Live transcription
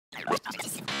The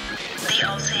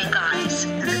All-Seeing Guys.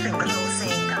 The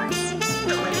All-Seeing Guys.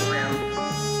 The Living Room.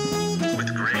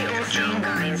 With Greg and All-Seeing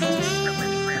Guys. The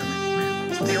Living Room.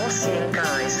 The All-Seeing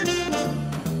Guys. The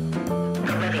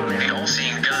Living Room. The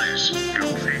All-Seeing Guys. The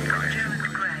All-Seeing Guys.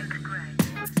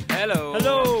 Greg. Hello.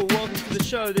 Hello, welcome to the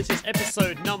show. This is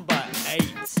episode number 8.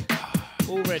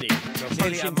 Already. We're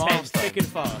approaching 10 thick and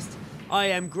fast. I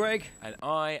am Greg. And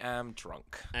I am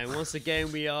drunk. And once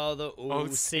again, we are the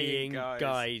All-Seeing Guys.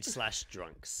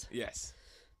 Guide/drunks. Yes.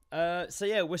 So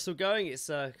yeah, we're still going. It's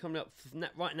coming up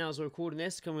right now as we're recording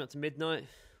this, coming up to midnight.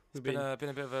 It's been a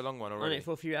bit of a long one on already. it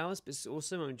for a few hours, but it's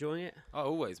awesome. I'm enjoying it. Oh,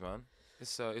 always, man.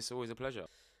 It's always a pleasure.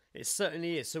 It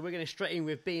certainly is. So we're going to straight in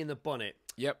with Bee in the Bonnet.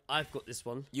 Yep. I've got this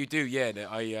one. You do, yeah.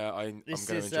 I'm going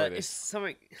to enjoy this. It's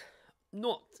something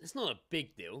it's not a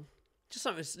big deal. Just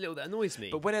something that's little that annoys me.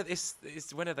 But when are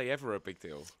they ever a big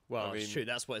deal? Well, it's true.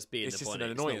 That's what it's Bee in the Bonnet. It's just an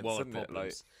annoyance, it's not world isn't it?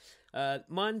 problems.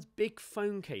 Mine's big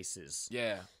phone cases.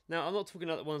 Yeah. Now, I'm not talking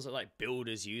about the ones that like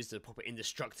builders use, the proper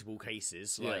indestructible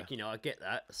cases. Yeah. Like, I get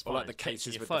that. It's Or fine. like the It fits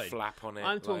in cases your with phone. the flap on it.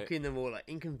 I'm talking the more like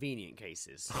inconvenient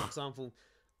cases. For example,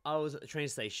 I was at the train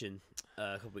station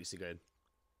a couple of weeks ago,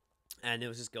 and there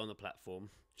was this girl on the platform.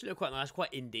 She looked quite nice,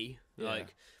 quite indie. Yeah.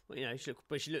 Like,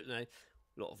 she looked a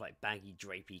lot of like baggy,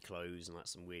 drapey clothes and like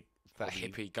some weird. That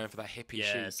hippie, going for that hippie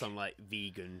Yeah, chic. some like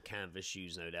vegan canvas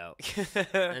shoes, no doubt.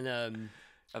 And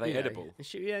Are they edible?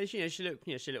 She looked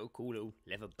a cool little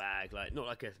leather bag, like not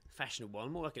like a fashionable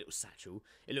one, more like a little satchel.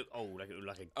 It looked old, like it looked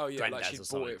like a Oh yeah, like granddad's she or bought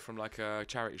something. it from like a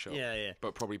charity shop. Yeah.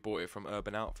 But probably bought it from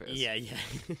Urban Outfitters. Yeah.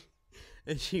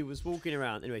 And she was walking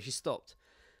around. Anyway, she stopped,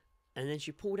 and then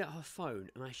she pulled out her phone,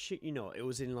 and I shit you not, it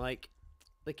was in like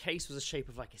the case was the shape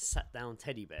of like a sat down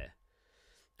teddy bear,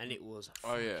 and it was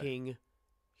fucking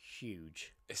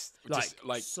huge. It's Like, just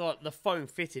like so the phone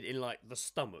fitted in like the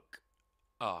stomach.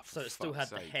 oh, So it still had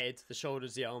the head, the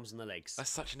shoulders, the arms, and the legs. That's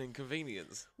such an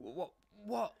inconvenience. What?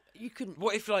 You couldn't.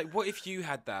 What if you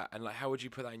had that and like how would you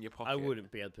put that in your pocket? I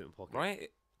wouldn't be able to put it in my pocket. Right?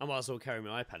 I might as well carry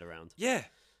my iPad around. Yeah.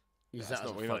 Use That's that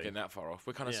as not, a we're not phone. getting that far off.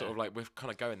 We're kind of Yeah. sort of like we're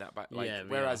kind of going that back. Like Yeah, we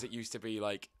whereas are. it used to be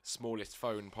like smallest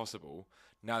phone possible,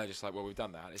 now they're just like, well, we've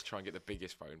done that. Let's try and get the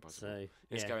biggest phone possible. So,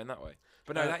 It's yeah. going that way.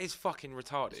 But no, that is fucking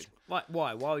retarded. Why?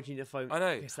 Why would you need a phone? I know.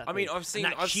 It's that I mean, big. I've seen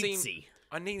And that cutesy.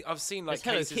 I've seen like There's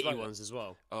Hello cases Kitty like ones as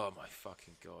well. oh my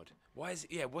fucking god. Why is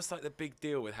it? Yeah, what's like the big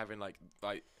deal with having like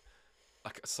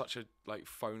such a like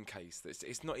phone case that's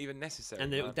it's not even necessary.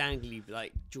 And the little man. dangly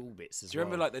like jewel bits as Do you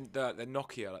well. remember like the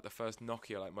Nokia, like the first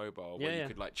Nokia like mobile, where you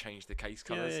could like change the case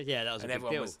colours? Yeah, that was And a big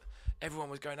deal. everyone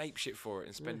was going apeshit for it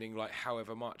and spending like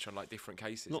however much on like different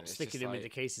cases. and Not it's sticking just, them like, into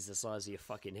cases the size of your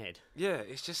fucking head. Yeah,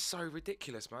 it's just so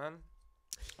ridiculous, man.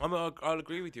 I'll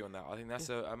agree with you on that. I think that's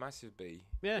a massive B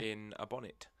in a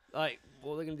bonnet. Like,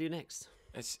 what are they going to do next?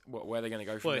 It's where are they going to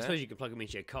go from Well, I there? suppose you could plug them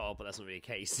into your car, but that's not really a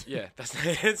case. Yeah, that's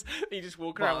it. You just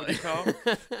walk around with your car.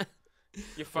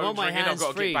 Your I'm on phone's my ringing. I've hands got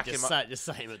to free, get back just in my. just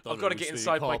sat at McDonald's. I've got to get with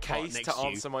inside your my car parked case next to you,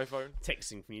 answer my phone.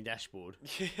 texting from your dashboard.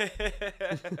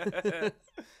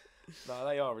 No,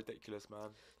 they are ridiculous,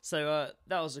 man. So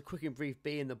that was a quick and brief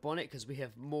Bee in the Bonnet because we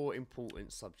have more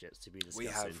important subjects to be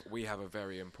discussing. We have a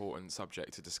very important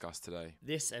subject to discuss today.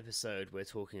 This episode, we're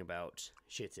talking about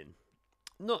shitting,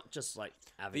 not just like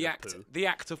having The a act, poo. the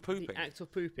act of pooping. The act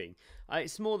of pooping.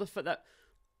 It's more the fact that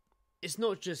it's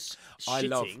not just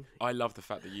shitting. I love the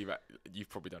fact that you've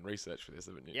probably done research for this,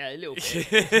 haven't you? Yeah, a little bit.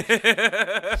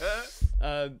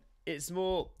 It's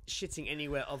more shitting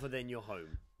anywhere other than your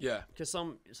home. Yeah. Because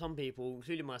some people,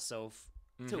 including myself,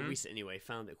 until recent anyway,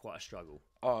 found it quite a struggle.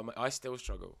 Oh, I still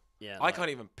struggle. Yeah, I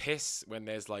can't even piss when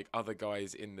there's like other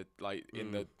guys in the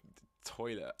in the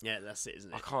toilet. Yeah, that's it,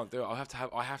 isn't it? I can't do it. I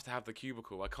have to have the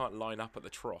cubicle. I can't line up at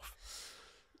the trough.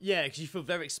 Yeah, because you feel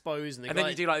very exposed, and Then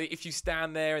you do like if you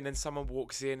stand there and then someone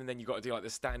walks in and then you got to do like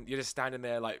the stand. You're just standing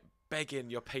there like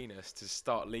begging your penis to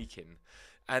start leaking,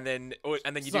 and then you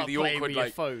Start do the playing awkward with your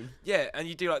like phone. yeah, and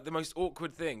you do like the most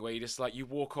awkward thing where you just like you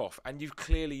walk off and you've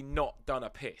clearly not done a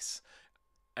piss,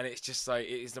 and it's just like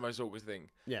it is the most awkward thing.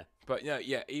 Yeah, But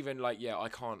even like I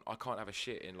can't have a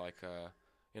shit in like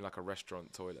a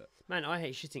restaurant toilet. man, I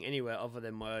hate shitting anywhere other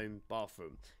than my own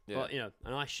bathroom. Yeah. But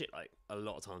and I shit like a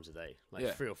lot of times a day, like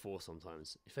Yeah. 3 or 4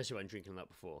 sometimes, especially when drinking that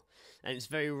before. And it's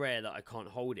very rare that I can't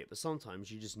hold it, but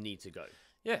sometimes you just need to go.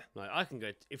 Yeah, Like I can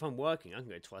go if I'm working, I can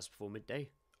go twice before midday.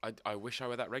 I wish I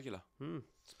were that regular.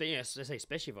 But yeah, so I say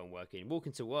especially if I'm working,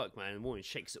 walking to work, man, in the morning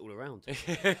shakes it all around.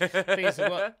 Thing is,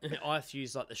 I have to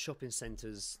use like the shopping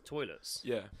centre's toilets,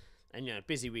 Yeah, and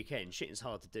busy weekend, shitting's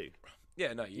hard to do.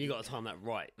 yeah, no, You got to time that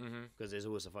right because there's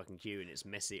always a fucking queue and it's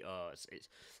messy.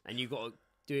 And you got to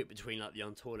do it between like the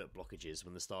on-toilet blockages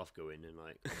when the staff go in and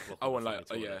like. Oh, and like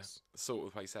sort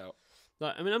the place out.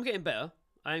 Like, I mean, I'm getting better.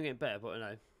 I am getting better, but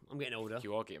I'm getting older.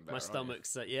 You are getting better. My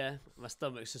stomach's my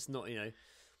stomach's just not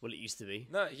what it used to be.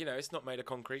 No, it's not made of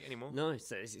concrete anymore. No,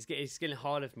 so it's getting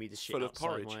harder for me to shit full of outside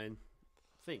porridge. my own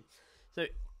thing. So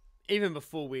even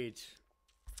before we'd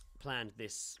planned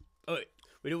this,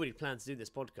 we'd already planned to do this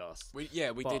podcast.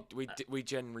 We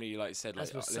generally said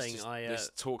as we're saying, let's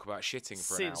talk about shitting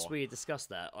for an hour. Since we had discussed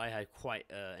that, I had quite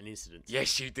an incident.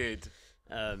 Yes, you did.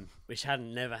 Which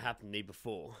hadn't never happened to me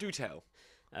before. Do tell.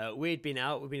 We'd been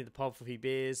out. We'd been at the pub for a few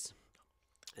beers,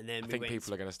 and then I think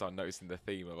people are going to start noticing the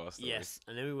theme of our story. Yes,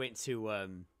 and then we went to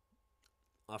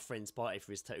our friend's party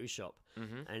for his tattoo shop,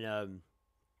 and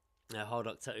Hard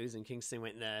Rock Tattoos in Kingston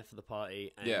went there for the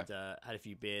party and had a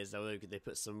few beers. They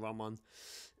put some rum on,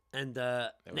 and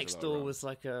next door was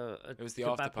like a it was the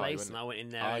after kebab party, place, and I went in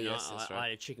there and I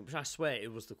had a chicken, but I swear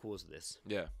it was the cause of this.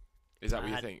 Yeah, is that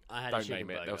what you think? I had Don't a chicken name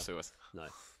it; burger. they'll sue us. No,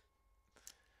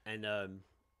 and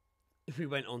we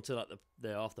went on to like the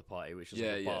after party, which was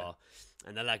like a bar,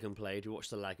 and the Lagan played. We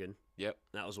watched the Lagan. Yep,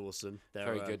 that was awesome.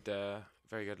 Very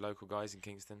good local guys in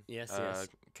Kingston. Yes,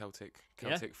 Celtic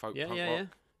folk punk rock.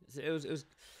 It was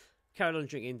carried on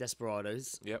drinking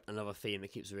Desperados. Yep, another theme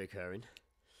that keeps reoccurring.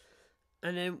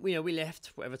 And then we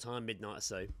left whatever time, midnight or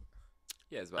so.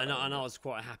 Yeah, it's about and I was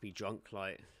quite a happy drunk,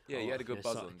 you had a good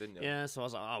buzz on, didn't you? Yeah, so I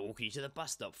was like, I'll walk you to the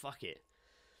bus stop. Fuck it.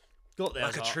 Got there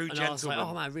like a true gentleman. I was like,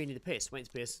 oh man, I really need to piss. Went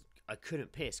to piss. I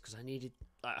couldn't piss because I needed.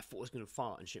 I thought I was going to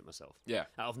fart and shit myself. Yeah.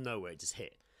 Out of nowhere, it just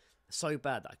hit. So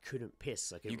bad that I couldn't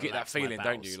piss. You get that feeling,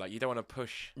 don't you? Like you don't want to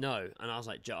push. No, and I was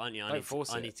like, I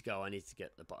need to go. I need to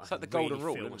get the. It's like the golden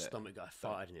rule, feel isn't my it? stomach. I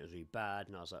farted and it was really bad,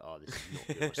 and I was like, oh, this is not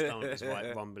good. My stomach was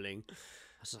like rumbling. I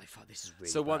was like, fuck, this is really.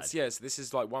 So bad. so this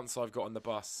is like once I've got on the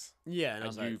bus. Yeah, and I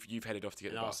was you've headed off to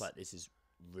get the bus. And I was like, this is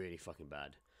really fucking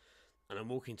bad. And I'm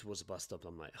walking towards the bus stop.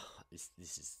 I'm like, oh, it's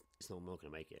not. I'm not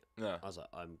gonna make it. No. I was like,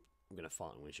 I'm gonna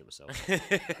fart and shit myself.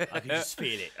 I could just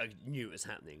feel it. I knew it was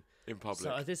happening in public.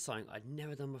 So I did something I'd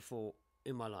never done before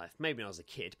in my life. Maybe when I was a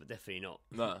kid, but definitely not.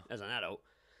 No. As an adult,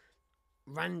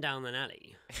 ran down an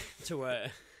alley to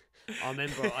where I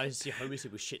remember I used to see homeless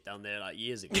people shit down there like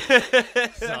years ago.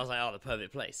 So I was like, oh, the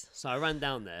perfect place. So I ran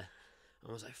down there.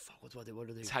 I was like, fuck, what do I do? What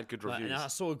do I do? It's had good reviews. And I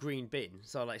saw a green bin,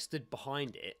 so I stood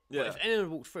behind it. Yeah. But if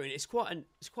anyone walked through, and it's quite an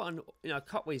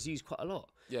cutway's used quite a lot.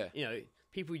 Yeah.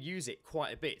 People use it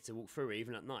quite a bit to walk through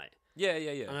even at night. Yeah.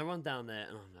 And I run down there,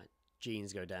 and I'm like,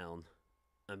 jeans go down,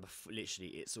 and literally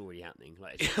it's already happening.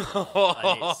 Like,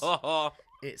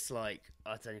 it's like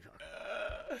I don't know.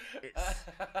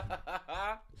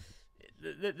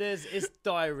 It's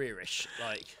diarrhea-ish,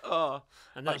 like. Oh,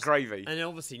 and like gravy. And then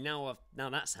obviously now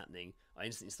that's happening, I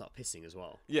instantly start pissing as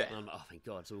well. Yeah. And I'm like, oh, thank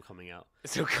God, it's all coming out.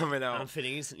 It's all coming out. And I'm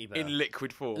feeling instantly better. In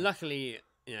liquid form. Luckily,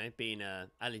 being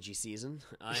allergy season,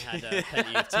 I had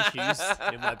plenty of tissues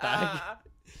in my bag.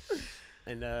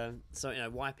 And so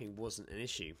wiping wasn't an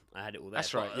issue. I had it all there.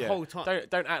 That's right. The whole time.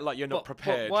 Don't act like you're not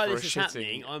prepared while for this is shitting.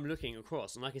 happening, I'm looking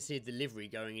across and I can see a delivery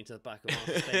going into the back of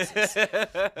Martha's faces.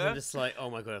 I'm just like,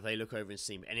 oh my God, if they look over and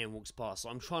see me, anyone walks past. So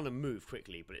I'm trying to move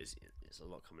quickly, but it's a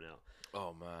lot coming out.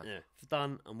 Oh man. Yeah,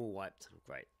 done. I'm all wiped.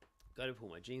 Great. Go to pull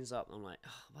my jeans up. And I'm like,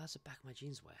 oh, why's the back of my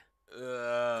jeans wear?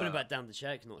 Put it back down the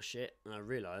chair, not shit. And I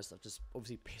realised I've just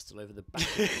obviously pissed all over the back.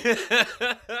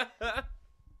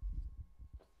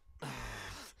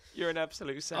 You're an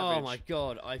absolute savage. Oh my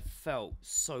God, I felt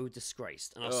so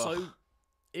disgraced, and I was so,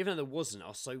 even though there wasn't, I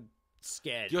was so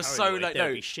scared. You're so like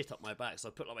there'd be shit up my back, so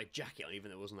I put like my jacket on,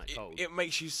 even though it wasn't that cold. It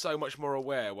makes you so much more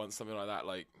aware once something like that,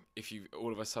 like if you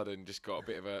all of a sudden just got a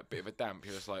bit of a damp,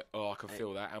 you're just like, oh, I can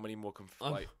feel that. How many more can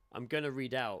like? I'm gonna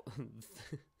read out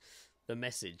the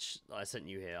message that I sent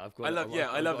you here. I've got.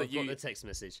 I love that you got the text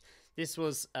message. This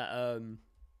was at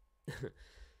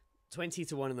 20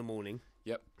 to 1 in the morning.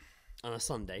 Yep. On a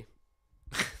Sunday.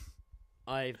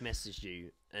 I've messaged you,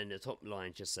 and the top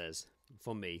line just says,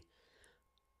 "For me,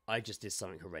 I just did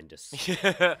something horrendous."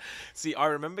 See, I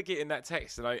remember getting that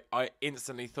text, and I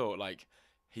instantly thought, like,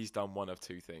 he's done one of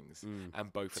two things,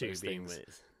 and both of those things.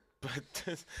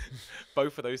 But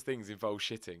both of those things involve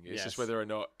shitting. It's just whether or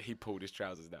not he pulled his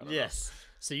trousers down. Yes.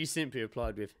 So you simply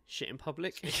replied with shit in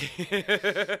public.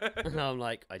 And I'm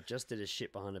like, I just did a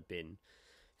shit behind a bin.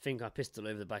 Think I pissed all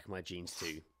over the back of my jeans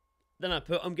too. Then I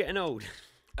put, I'm getting old.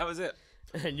 That was it.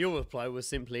 And your reply was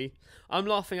simply, I'm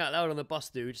laughing out loud on the bus,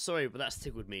 dude. Sorry, but that's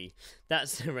tickled me.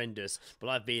 That's horrendous. But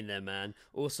I've been there, man.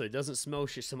 Also, it doesn't smell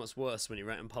shit so much worse when you're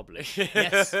out in public.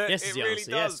 Yes is the answer. Does.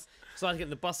 Yes. So I get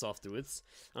in the bus afterwards,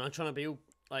 and I'm trying to be all,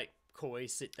 like, coy,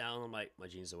 sit down. I'm like, my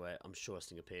jeans are wet. I'm sure I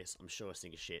stink of piss. I'm sure I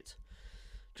stink of shit.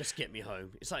 Just get me home.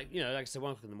 It's like, like I said,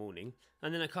 1 o'clock in the morning,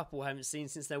 and then a couple I haven't seen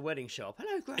since their wedding show up.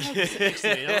 Hello, Greg. Sit next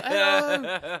to me. Like,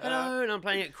 hello, and I'm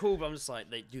playing it cool, but I'm just like,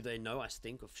 do they know I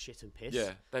stink of shit and piss?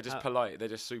 Yeah, they're just polite. They're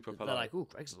just super polite. They're like, oh,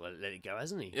 Greg's let it go,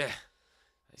 hasn't he? Yeah.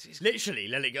 Literally,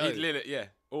 let it go. Yeah,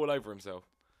 all over himself.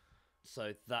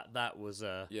 So that was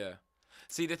yeah.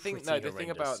 See, the thing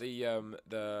about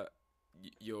the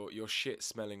your shit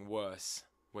smelling worse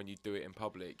when you do it in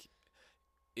public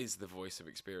is the voice of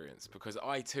experience, because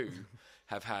I too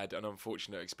have had an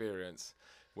unfortunate experience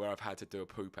where I've had to do a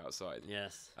poop outside.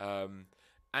 Yes.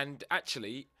 And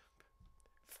actually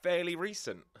fairly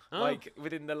recent, like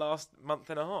within the last month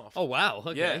and a half. Oh wow.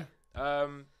 Okay. Yeah.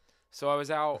 So I was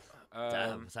out.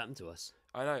 Damn, what's happened to us?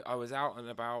 I know. I was out and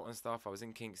about and stuff. I was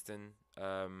in Kingston.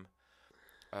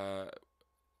 I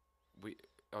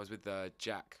was with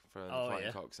Jack from the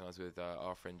Fighting Cocks, and I was with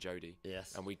our friend Jody.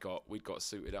 Yes. And we got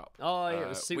suited up. Oh yeah, it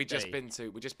was suit we day. just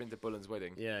been to Bullen's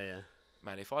wedding. Yeah.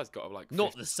 Man, if I'd got like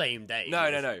not the same day.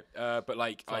 No. But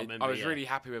like I was yeah. really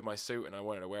happy with my suit, and I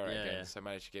wanted to wear it again. Yeah. So I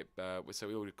managed to get. So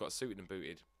we all got suited and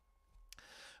booted.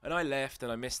 And I left,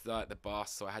 and I missed the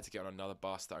bus, so I had to get on another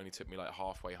bus that only took me like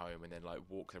halfway home, and then like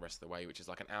walk the rest of the way, which is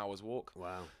like an hour's walk.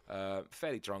 Wow.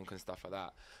 Fairly drunk and stuff like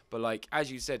that. But like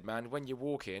as you said, man, when you're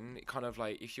walking, it kind of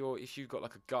like if you've got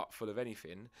like a gut full of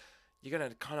anything, you're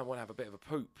gonna kind of want to have a bit of a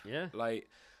poop. Yeah. Like,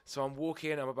 so I'm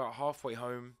walking, I'm about halfway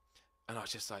home, and I was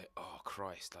just like, oh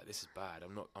Christ, like this is bad.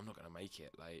 I'm not gonna make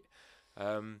it. Like,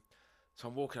 so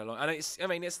I'm walking along, and it's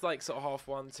like sort of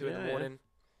 1:30, 2 in the morning.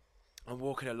 I'm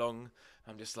walking along.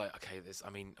 I'm just like, okay, there's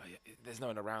no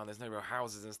one around. There's no real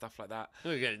houses and stuff like that.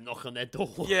 We're going to knock on their door.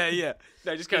 Yeah.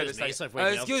 No, just go to say,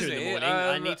 excuse me,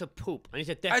 I need to poop. I need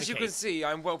to defecate. As you can see,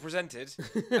 I'm well presented.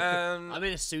 I'm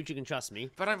in a suit, you can trust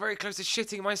me. But I'm very close to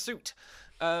shitting my suit.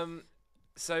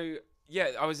 So,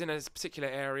 yeah, I was in a particular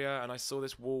area, and I saw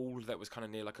this wall that was kind of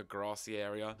near like a grassy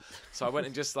area. So I went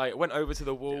and just like, went over to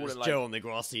the wall. It was and Joe on the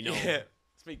grassy knoll. Yeah,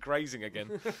 it's me grazing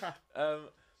again.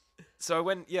 So I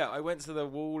went to the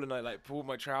wall, and I like pulled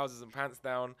my trousers and pants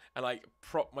down and like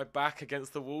propped my back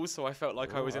against the wall, so I felt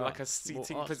like I was in like a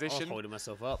seating position. I was holding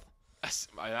myself up.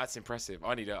 That's impressive.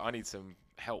 I need some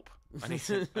help. I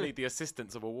need the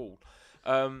assistance of a wall.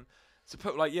 So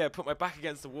put my back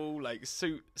against the wall, like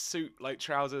suit like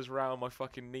trousers around my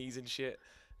fucking knees and shit,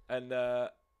 and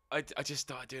I just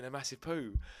started doing a massive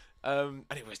poo. And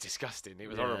it was disgusting. It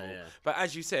was horrible. Yeah. But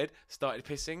as you said, started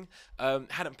pissing.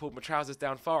 Hadn't pulled my trousers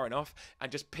down far enough,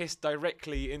 and just pissed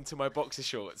directly into my boxer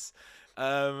shorts,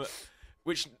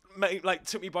 which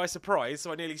took me by surprise.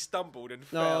 So I nearly stumbled and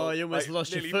fell. Oh, you almost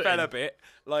lost your footing. Nearly fell a bit.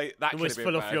 Like that. Almost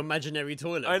fell off your imaginary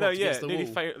toilet. I know. Yeah,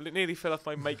 nearly fell off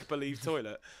my make-believe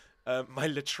toilet. My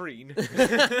latrine.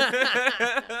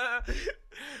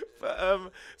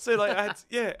 But so like I had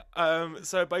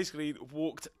so I basically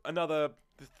walked another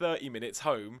 30 minutes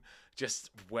home,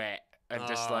 just wet and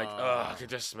just like, I could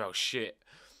just smell shit.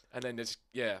 And then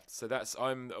so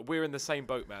we're in the same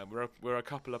boat, man. We're a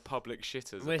couple of public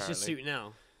shitters. Where's your suit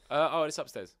now? It's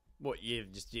upstairs. What,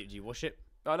 did you wash it?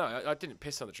 Oh no, I didn't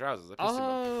piss on the trousers.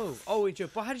 I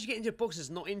pissed but how did you get into your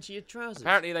boxers, not into your trousers?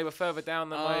 Apparently they were further down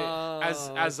than I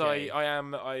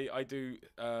do.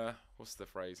 What's the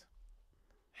phrase?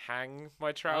 Hang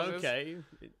my trousers. Okay.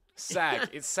 Sag.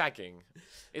 It's sagging.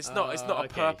 It's not a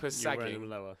purpose sagging.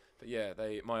 Lower. But yeah,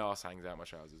 my arse hangs out my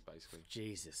trousers basically.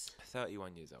 Jesus.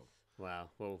 31 years old. Wow.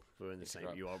 Well, we're in the same.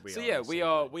 We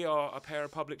are a pair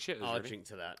of public shitters. I'll really. drink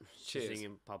to that. Cheers. Shitting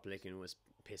in public and was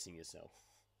pissing yourself.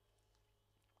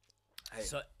 Hey.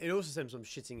 So it also stems from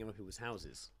shitting in other people's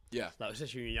houses. Yeah. Like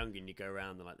especially when you're young and you go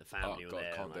around and like the family God,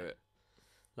 there. can't do it.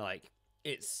 Like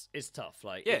it's tough.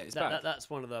 Like it's bad. That's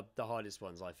one of the hardest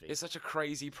ones, I think. It's such a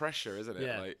crazy pressure, isn't it?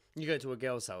 Yeah. Like, you go to a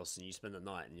girl's house and you spend the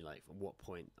night and you're like, at what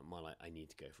point am I like, I need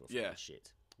to go for a fucking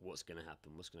shit? What's gonna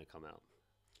happen? What's gonna come out?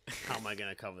 How am I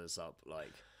gonna cover this up?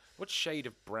 Like, what shade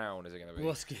of brown is it gonna be?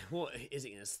 What is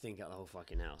it gonna stink out the whole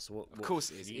fucking house? Of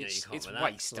course it is. It's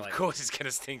waste. Like, of course it's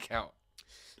gonna stink out.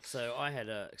 So I had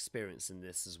a experience in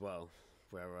this as well,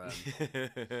 where I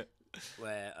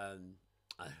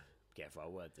careful,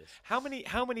 I'll word this. How many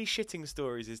shitting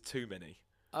stories is too many?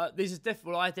 This is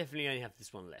definitely. Well, I definitely only have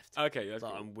this one left. Okay, that's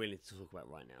cool. I'm willing to talk about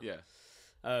right now.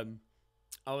 Yeah.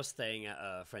 I was staying at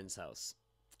a friend's house,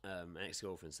 an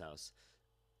ex-girlfriend's house.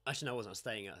 Actually, no, I wasn't. I was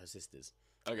staying at her sister's.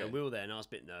 Okay. And we were there, and I was a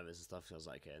bit nervous and stuff. So I was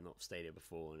like, okay, I've not stayed here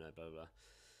before, and blah blah.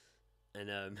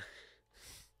 And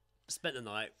spent the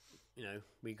night. You know,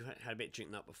 we had a bit of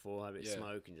drink up before, had a bit of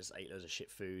smoke, and just ate loads of shit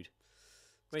food.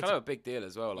 It's kind of a big deal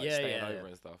as well, like staying over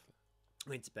and stuff.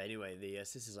 Went to bed anyway. The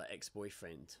sister's like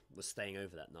ex-boyfriend was staying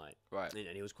over that night, right?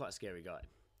 And he was quite a scary guy.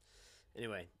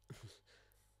 Anyway,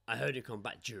 I heard him come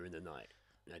back during the night.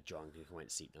 Drunk, and went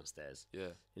to sleep downstairs.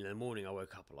 Yeah. In the morning, I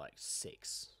woke up at like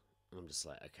 6, and I'm just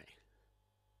like, okay,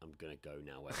 I'm gonna go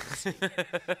now.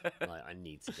 Like, I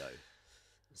need to go.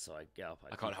 So I get up.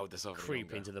 I can't hold this off.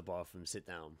 Creep into the bathroom, sit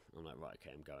down. I'm like, right,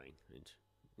 okay, I'm going. And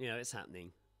it's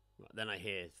happening. Then I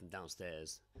hear from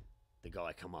downstairs the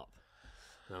guy come up.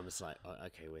 And I'm just like, oh,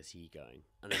 okay, where's he going?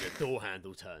 And then the door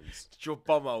handle turns. Did your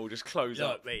bumhole just close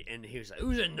up? Mate, and he was like,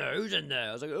 who's in there? Who's in there?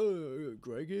 I was like, oh,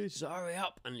 Greggy, hurry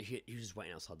up. And he was just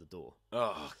waiting outside the door.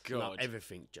 Oh, God. Like,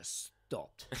 everything just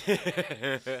stopped.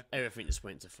 Everything just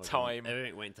went to fucking... Time.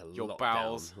 Everything went to your lockdown.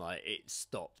 bowels. Like, it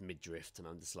stopped mid-drift, and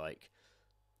I'm just like,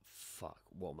 fuck,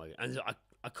 what am I... And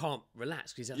I can't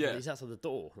relax because he's outside the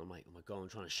door. I'm like, oh my God, I'm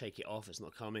trying to shake it off. It's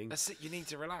not coming. That's it. You need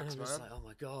to relax, and I'm man. just like, oh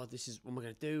my God, what am I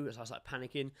going to do? So I was like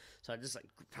panicking. So I just like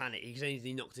panicked.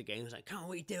 He knocked again. He was like, come on,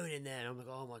 what are you doing in there? And I'm like,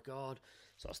 oh my God.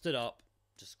 So I stood up,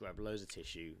 just grabbed loads of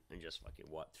tissue and just fucking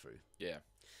wiped through. Yeah.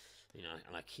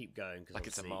 And I keep going because like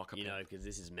it's a marker. Because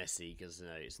this is messy because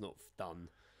it's not done.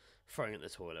 Throwing the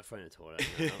toilet.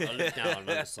 And I looked down and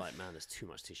I was like, man, there's too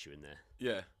much tissue in there.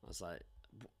 Yeah. I was like,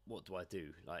 what do I do?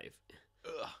 Like,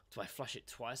 do I flush it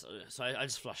twice? So I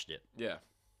just flushed it. Yeah.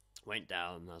 Went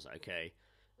down and I was like, okay.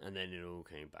 And then it all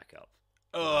came back up.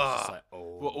 Like,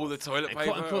 oh. What, all the toilet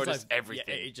paper or just everything?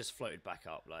 Yeah, it just floated back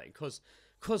up. Like,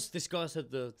 because this guy's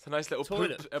had the it's a nice little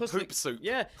toilet, poop soup.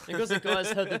 Yeah, and because the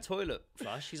guy's heard the toilet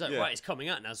flush, he's like, right, it's coming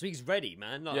out now. So he's ready,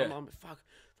 man. Like, I'm like, fuck.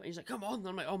 He's like, come on. And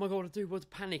I'm like, oh my God, dude, what's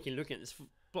panicking looking at this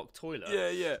blocked toilet.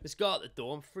 Yeah. This guy at the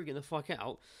door, I'm freaking the fuck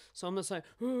out. So I'm just like,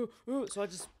 oh. So I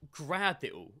just grabbed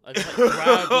it all. I just like,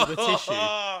 grabbed all the tissue,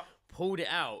 pulled it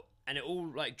out, and it all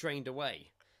like drained away.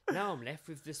 Now I'm left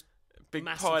with this big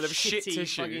massive pile of shit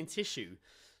tissue. Fucking tissue.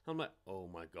 I'm like, oh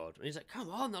my God. And he's like, come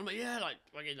on. And I'm like, yeah, like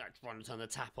trying to turn the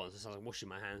tap on. So I'm like, washing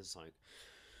my hands. It's like,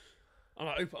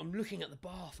 I'm looking at the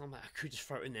bath. I'm like, I could just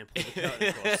throw it in there and pull the curtain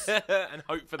across. And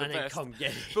hope for the and best. then come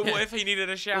get it. But what if he needed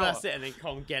a shower? Well, that's it. And then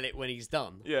come get it when he's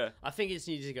done. Yeah. I think he just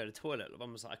needed to go to the toilet. I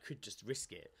was like, I could just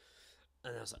risk it.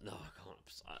 And I was like, no, I can't.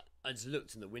 I just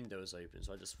looked and the window was open.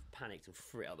 So I just panicked and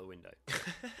threw it out the window.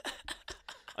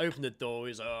 Opened the door. He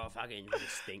was like, oh, fucking it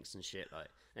stinks and shit. Like,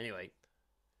 anyway,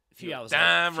 a few hours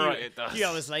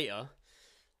later,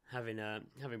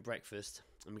 having breakfast,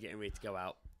 and we're getting ready to go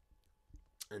out.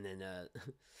 And then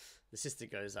the sister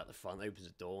goes out the front, opens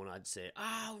the door, and I'd say,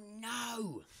 oh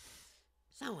no,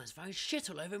 someone's throwing shit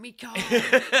all over me car.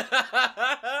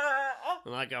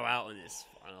 And I go out and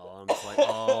I'm just like,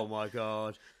 oh my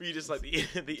God. Were you just like the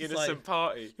innocent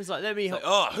party? It's like, let me help.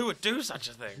 Oh, who would do such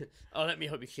a thing? Oh, let me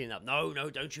help you clean up. No,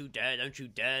 don't you dare.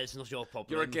 It's not your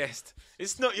problem. You're a guest.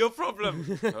 It's not your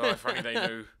problem. Oh, if only they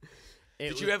knew.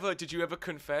 Did you ever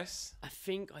confess? I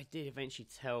think I did eventually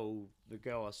tell the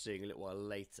girl I was seeing a little while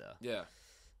later. Yeah.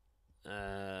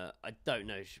 I don't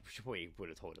know. She probably would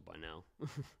have told her by now.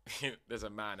 There's a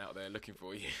man out there looking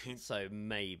for you. So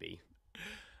maybe.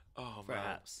 Oh,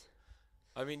 perhaps.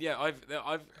 Man. I mean, yeah, I've.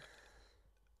 Man,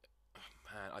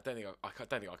 I don't think I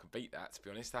can beat that. To be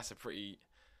honest, that's a pretty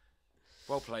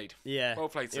well played. Yeah, well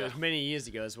played. Sir. It was many years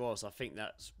ago as well, so I think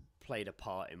that's played a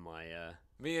part in my.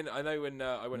 I know when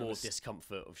I went more on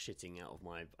discomfort of shitting out of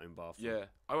my own bathroom. Yeah,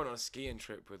 I went on a skiing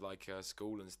trip with like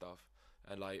school and stuff,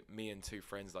 and like me and two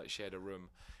friends like shared a room,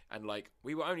 and like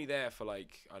we were only there for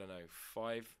like I don't know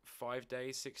 5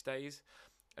 days, 6 days,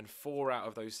 and 4 out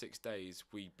of those 6 days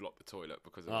we blocked the toilet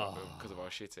because of our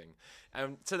shitting,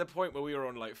 and to the point where we were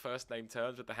on like first name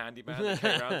terms with the handyman that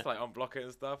came around to like unblock it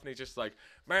and stuff, and he's just like,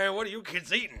 man, what are you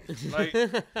kids eating? Like,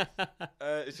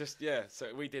 it's just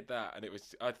so we did that, and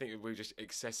I think we just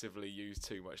excessively used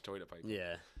too much toilet paper.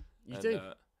 Yeah, you do.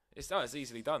 It's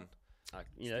easily done.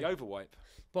 The overwipe.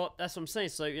 But that's what I'm saying.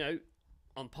 So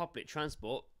on public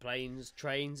transport, planes,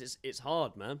 trains, it's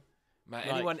hard, man.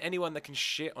 Man, anyone that can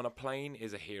shit on a plane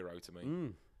is a hero to me.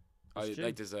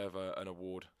 They deserve an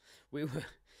award. Do you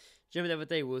remember the other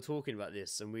day we were talking about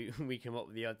this, and we came up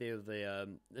with the idea of the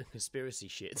conspiracy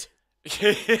shit.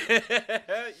 Yeah,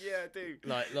 I do.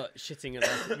 Like shitting at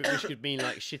which could mean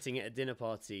like shitting at a dinner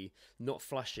party, not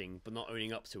flushing, but not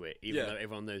owning up to it, even though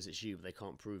everyone knows it's you, but they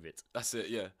can't prove it. That's it,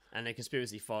 yeah. And a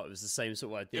conspiracy fart was the same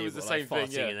sort of idea. It was the same thing,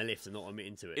 farting in a lift and not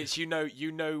admitting to it. It's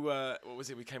what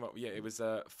was it we came up with? Yeah, it was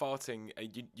farting.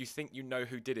 You think you know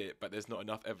who did it, but there's not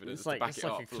enough evidence to back it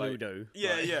up. It's like a Cluedo.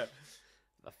 Yeah.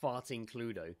 A farting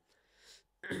Cluedo.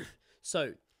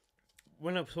 So,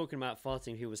 when I'm talking about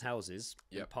farting people's houses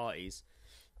and parties,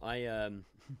 I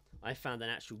found an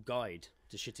actual guide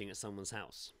to shitting at someone's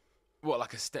house. What,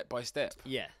 like a step by step?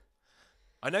 Yeah.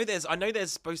 I know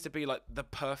there's supposed to be like the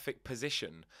perfect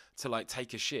position to like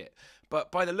take a shit,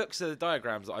 but by the looks of the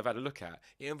diagrams that I've had a look at,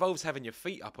 it involves having your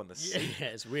feet up on the seat. Yeah,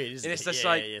 it's weird, isn't And it? it's just yeah,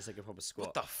 like, yeah, it's like a proper squat.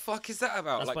 What the fuck is that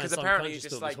about? That's Like, why because in some apparently countries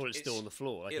it's just the like toilet's still on the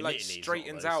floor. Like, it in like Italy, it's not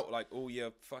straightens those. out like all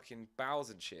your fucking bowels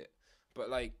and shit. But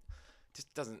like,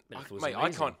 just doesn't. But it feels Mate,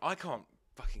 amazing. I can't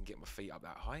fucking get my feet up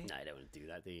that high. No, you don't want to do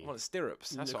that, do you? I want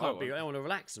stirrups. That's They what I can't want. be- I want to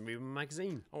relax and read a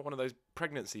magazine. I want one of those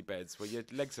pregnancy beds where your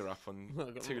legs are up on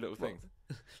two little things.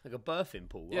 Like a birthing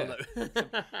pool. Yeah. Oh, no.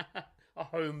 A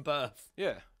home birth.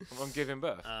 Yeah, I'm giving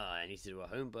birth. Ah, I need to do a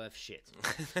home birth shit.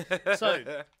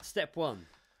 So, step 1.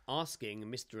 Asking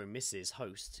Mr. and Mrs.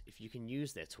 host if you can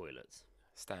use their toilet.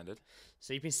 Standard.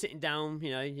 So you've been sitting down,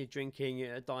 you know, you're drinking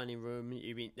at a dining room,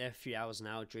 you've been there a few hours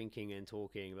now, drinking and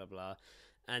talking, blah, blah,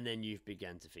 and then you've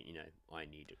begun to think, you know, I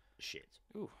need shit.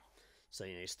 Ooh. So,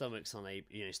 you know, your stomach's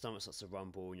your stomach starts to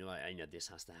rumble, and you're like, hey, you know, this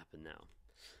has to happen now.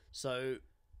 So,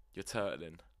 You're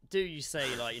turtling. do you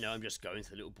say, like, you know, I'm just going to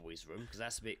the little boys' room? Because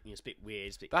that's a bit, it's a bit weird,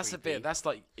 it's a bit That's creepy. a bit. That's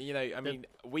like, you know. I mean,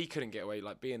 we couldn't get away.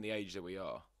 Like being the age that we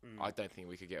are, I don't think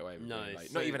we could get away with No, being like,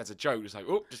 so- not even as a joke. Just like,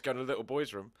 oh, just go to the little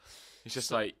boys' room. It's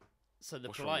just like, So the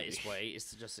What's wrong with politest you? way is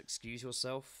to just excuse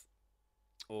yourself,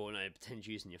 or, you know, pretend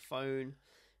you're using your phone.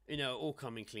 You know, all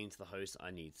coming clean to the host.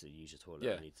 I need to use your toilet.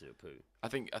 Yeah. I need to do a poo. I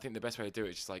think the best way to do it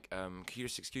is just like, can you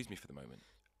just excuse me for the moment?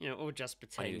 You know, or just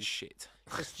I need a pretend. shit.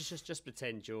 just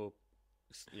pretend you're,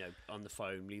 you know, on the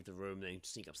phone. Leave the room, then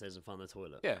sneak upstairs and find the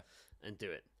toilet. Yeah. And do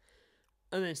it.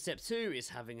 And then step 2 is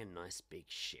having a nice big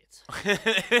shit.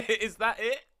 Is that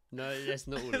it? No, that's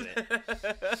not all of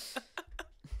it.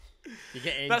 You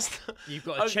get in. That's You've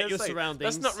got I to was check gonna your say,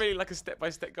 surroundings. That's not really like a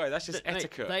step-by-step guide. That's just Mate,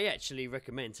 etiquette. they actually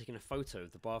recommend taking a photo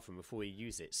of the bathroom before you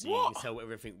use it, so you What? can tell what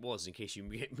everything was in case you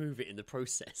move it in the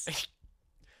process.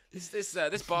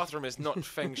 This bathroom is not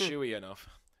feng shui enough.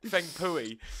 Feng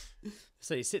pui.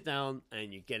 So you sit down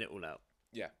and you get it all out.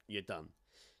 Yeah. You're done.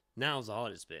 Now's the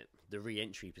hardest bit: the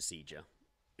re-entry procedure.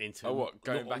 Into Oh, what?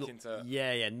 Going back into-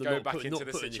 yeah, going back into not the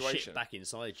putting situation? the shit back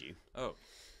inside you. Oh,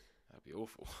 that'd be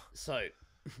awful. So,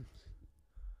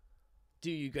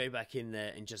 do you go back in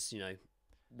there and just, you know,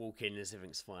 walk in as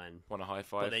everything's fine? Want a high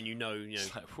five? But then you know,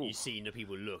 It's like, whew. you see the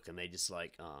people look and they just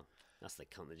like, that's the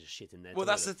cunt that just shit in there. Well,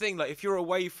 that's the thing. Like, if you're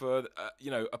away for you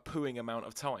know, a pooing amount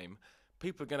of time,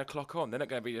 people are gonna clock on. They're not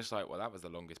gonna be just like, well, that was the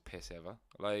longest piss ever.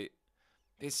 Like,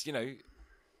 it's, you know,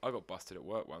 I got busted at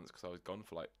work once because I was gone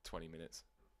for like 20 minutes,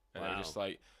 and they were just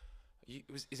like,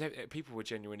 people were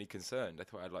genuinely concerned. They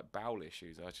thought I had like bowel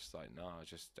issues. I was just like, no, I was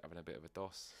just having a bit of a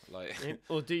doss. Like, Yeah.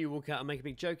 Or do you walk out and make a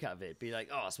big joke out of it? Be like,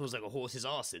 oh, it smells like a horse's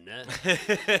ass in there.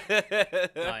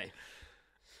 Right.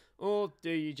 Or do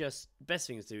you just, best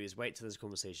thing to do is wait till there's a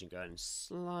conversation going and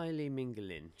slyly mingle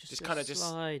in. Just kinda just-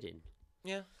 slide in.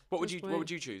 yeah. What would Just you wait. What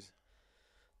would you choose?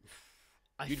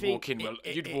 You'd think walk in.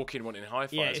 You'd walk in wanting high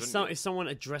fives. Yeah, wouldn't you? if someone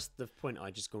addressed the point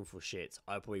I just gone for shit,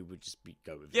 I probably would just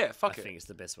go with it. Yeah, fuck I it. think it's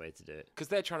the best way to do it. Because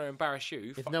they're trying to embarrass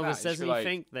you. If fuck no one that. You says just be like,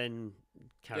 anything, then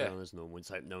carry Yeah. on as normal and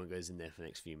just hope no one goes in there for the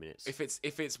next few minutes. if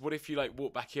it's what if you like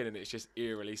walk back in and it's just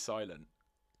eerily silent?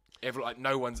 Like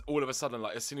no one's all of a sudden,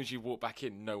 like as soon as you walk back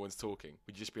in, no one's talking.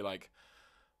 Would you just be like,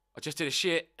 I just did a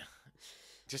shit,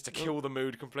 just to kill the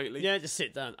mood completely? Yeah, just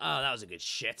sit down. Oh, that was a good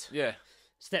shit. Yeah.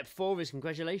 Step 4 is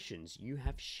congratulations, you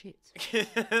have shit.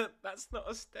 That's not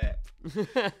a step.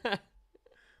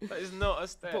 That is not a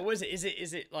step. But what is it?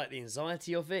 Is it like the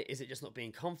anxiety of it? Is it just not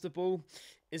being comfortable?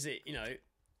 Is it, you know,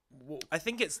 what? I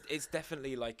think it's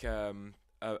definitely like a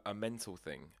mental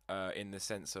thing, in the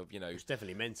sense of, you know, It's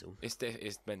definitely mental. it's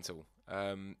mental.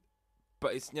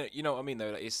 But it's, you know what I mean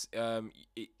though. Like it's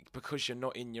because you're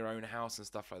not in your own house and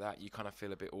stuff like that. You kind of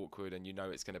feel a bit awkward, and you know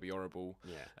it's going to be horrible.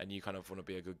 Yeah. And you kind of want to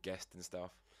be a good guest and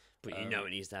stuff. But you know it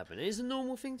needs to happen. It's a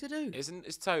normal thing to do.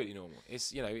 It's totally normal.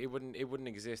 It's, you know, it wouldn't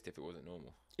exist if it wasn't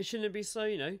normal. It shouldn't be so,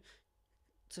 you know,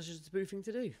 such a taboo thing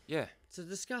to do. Yeah. To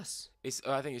discuss.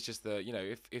 I think it's just the, you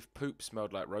know, if poop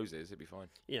smelled like roses, it'd be fine.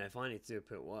 You know, if I need to do a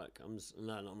put at work, I'm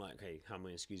like, okay, how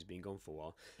many excuses been gone for a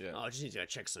while? Yeah. Oh, I just need to go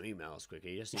check some emails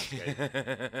quickly. Just need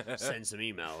to go send some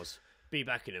emails. Be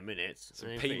back in a minute. Some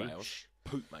and then thinking, P-mails.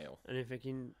 Poop mail. And then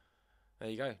thinking, There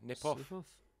you go. Nip off. slip off.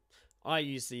 I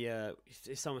use the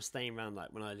if someone's staying around,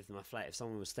 like when I lived in my flat, if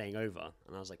someone was staying over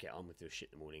and I was like, yeah, I'm gonna do a shit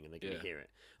in the morning and they're gonna hear it,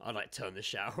 I'd like turn the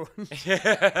shower on. Pretend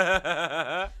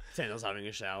I was having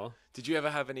a shower. Did you ever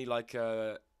have any like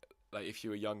if you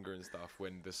were younger and stuff,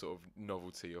 when the sort of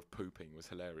novelty of pooping was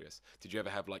hilarious? Did you ever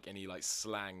have like any like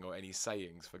slang or any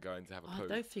sayings for going to have a I poo?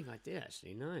 don't think I did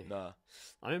actually. No. Nah.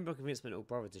 I remember I convinced my little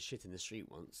brother to shit in the street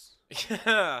once.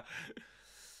 Yeah.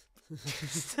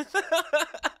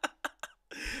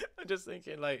 I'm just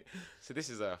thinking, like, so this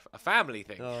is a family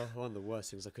thing. Oh, one of the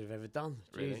worst things I could have ever done.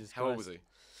 Really? Jesus How old Christ. was he?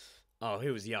 Oh, he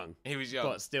was young. He was young.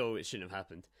 But still, it shouldn't have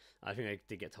happened. I think I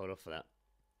did get told off for that.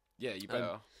 Yeah, you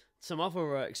better. Some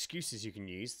other excuses you can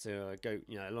use to go,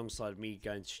 alongside me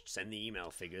going to send the email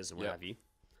figures and what have you.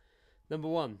 Number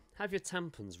one, have your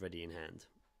tampons ready in hand.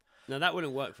 Now, that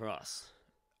wouldn't work for us.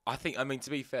 I mean,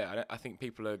 to be fair, I think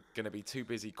people are going to be too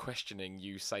busy questioning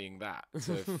you saying that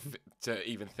to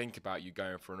even think about you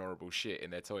going for an horrible shit in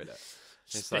their toilet.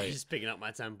 It's like, just picking up my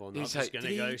tampon. I'm just going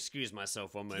to go excuse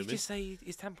myself one moment. Did you just say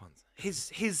his tampons?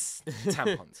 His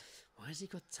tampons. Why has he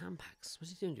got Tampax? What's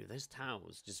he doing to those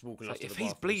towels? Just walking off to the if bathroom.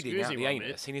 he's bleeding out the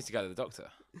anus, he needs to go to the doctor.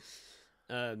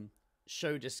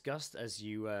 Show disgust as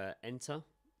you enter.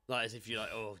 Like, as if you're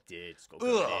like, oh, dear, it's got to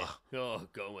go here. Oh,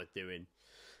 God, what doing?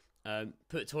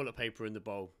 Put toilet paper in the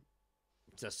bowl.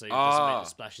 Just so it doesn't make the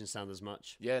splashing sound as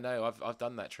much. Yeah, no, I've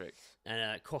done that trick.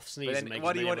 And cough, sneeze, and make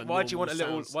why do you want a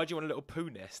little poo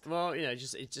nest? Well, it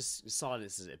just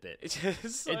silences it a bit.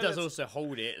 It does also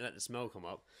hold it and let the smell come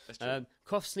up. That's true.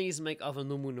 Cough, sneeze, and make other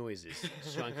normal noises to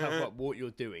try and cover up what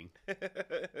you're doing.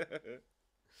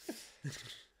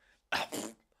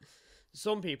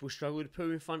 Some people struggle to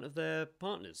poo in front of their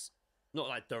partners. Not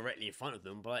like directly in front of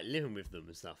them, but like living with them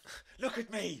and stuff. Look at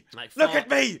me! Look at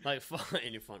me! Like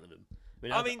farting in front of them.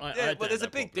 But there's a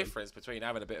big difference between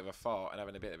having a bit of a fart and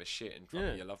having a bit of a shit in front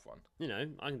of your loved one. I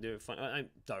can do it. I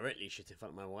don't directly shit in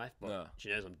front of my wife, but she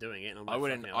knows I'm doing it. And I'm like,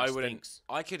 I wouldn't.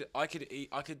 I could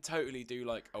totally do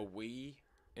like a wee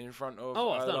in front of. Oh,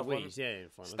 I've done wees, in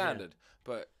front of standard.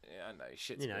 But I know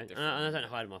shit's a bit different. And I don't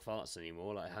hide my farts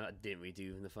anymore. Like I didn't really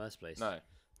do in the first place. No,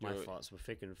 my farts were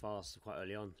thick and fast quite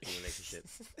early on in the relationship.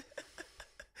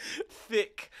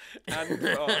 Thick and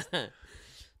fast.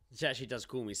 She actually does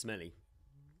call me smelly.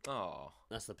 Oh,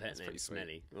 that's the pet name,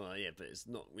 Smelly. Well, yeah, but it's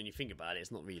not. When you think about it,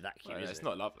 it's not really that cute. Is it's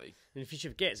not lovely. And if she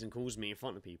forgets and calls me in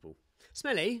front of people,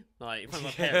 Smelly, like in front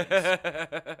of my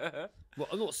parents. Well,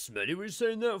 I'm not smelly. What are you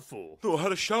saying that for? No, I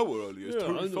had a shower earlier. It's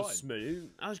totally I'm not fine. Smelly.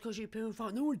 I was because you poo in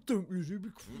front. No, I don't.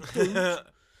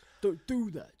 Don't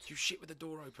do that. You shit with the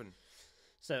door open.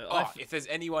 So, if there's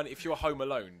anyone, if you're home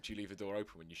alone, do you leave the door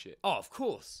open when you shit? Oh, of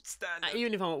course. Standard.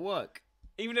 Even if I'm at work.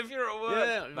 Even if you're at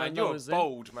work, man, you're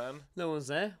bold, man. No one's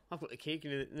there. I've got the key.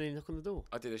 Can they knock on the door?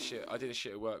 I did a shit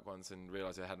at work once and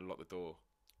realised I hadn't locked the door,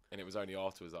 and it was only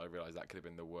afterwards that I realised that could have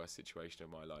been the worst situation of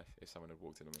my life if someone had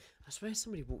walked in on me. I swear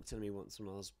somebody walked in on me once when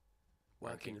I was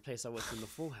working in the place I worked in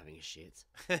before, having a shit.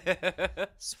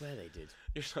 Swear they did.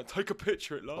 You're just like, take a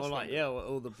picture at last.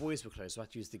 All the boys were closed, so I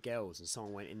had to use the girls, and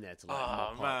someone went in there to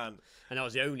mop man. Up. And I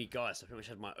was the only guy, so I pretty much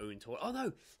had my own toilet. Oh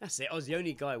no, that's it. I was the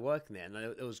only guy working there, and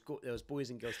there was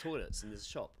boys and girls toilets in this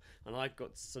shop, and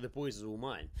so the boys was all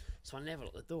mine. So I never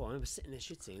locked the door. I remember sitting there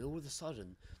shitting, and all of a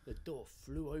sudden the door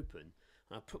flew open.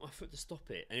 And I put my foot to stop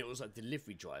it, and it was like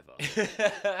delivery driver.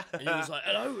 And he was like,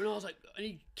 hello, and I was like, and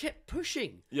he kept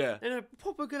pushing. Yeah. And a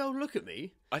proper good old look at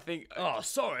me. I think. Oh,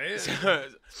 sorry.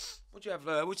 What'd you have?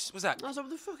 What was that? I was like, what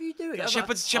the fuck are you doing?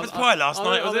 Shepherd's pie last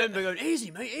night, was it? I remember going,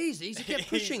 easy, mate, easy. He kept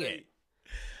pushing it.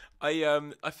 I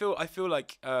feel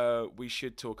like we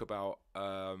should talk about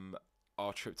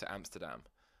our trip to Amsterdam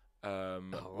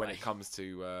when it comes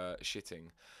to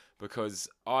shitting, because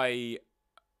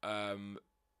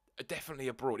definitely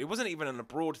abroad. It wasn't even an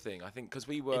abroad thing, I think, because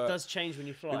we were. It does change when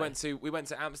you fly. We went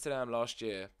to Amsterdam last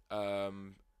year.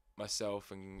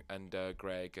 Myself and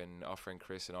Greg and our friend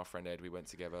Chris and our friend Ed. We went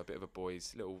together. A bit of a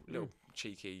boys, little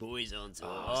cheeky boys on tour.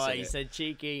 Oh, he said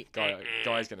cheeky.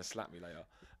 Guy's gonna slap me later.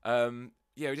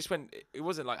 Yeah, we just went. It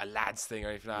wasn't like a lads thing or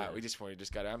anything like that. We just wanted to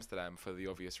just go to Amsterdam for the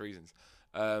obvious reasons.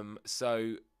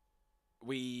 So.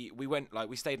 We went, like,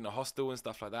 we stayed in a hostel and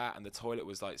stuff like that, and the toilet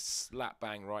was like slap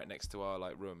bang right next to our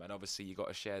like room, and obviously you got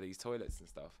to share these toilets and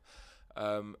stuff.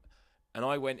 And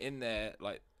I went in there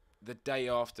like the day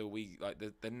after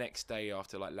the next day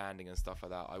after like landing and stuff like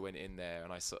that. I went in there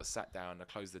and I sort of sat down and I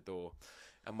closed the door,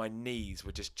 and my knees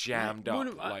were just jammed up.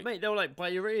 Mate, they were like by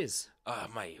your ears. Oh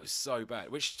mate, it was so bad.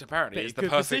 Which apparently is the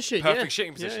perfect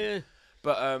shitting position. Yeah.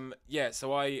 But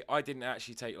so I didn't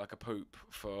actually take like a poop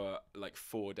for like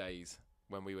 4 days.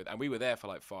 We were there for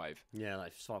like 5. Yeah,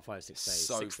 like 5, 6 days.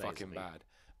 So fucking bad.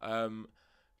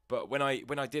 But when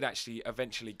I did actually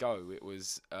eventually go, it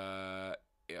was we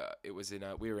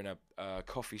were in a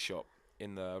coffee shop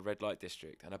in the red light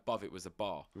district, and above it was a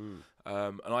bar.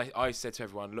 And I said to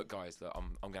everyone, look guys, that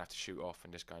I'm gonna have to shoot off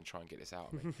and just go and try and get this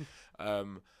out of me.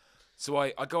 So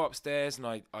I go upstairs and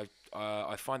I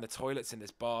find the toilets in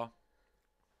this bar,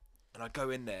 and I go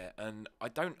in there and I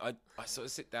sort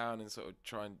of sit down and sort of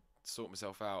try and sort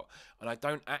myself out, and I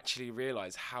don't actually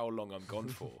realise how long I'm gone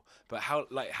for. But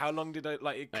how long did I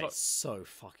like? It Mate, it's so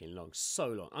fucking long, so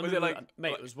long. Was it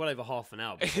mate? It was well over half an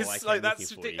hour before I It's came like looking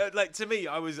for you. like to me,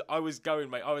 I was going,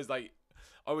 mate.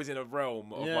 I was in a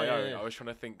realm of my own. Yeah. I was trying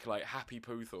to think like happy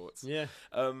poo thoughts. Yeah.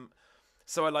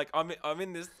 So I'm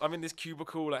in this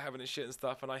cubicle like having a shit and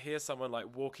stuff, and I hear someone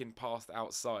like walking past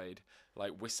outside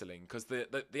like whistling because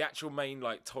the actual main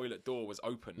like toilet door was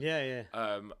open. Yeah.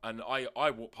 And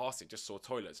I walked past it, just saw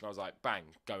toilets, and I was like, bang,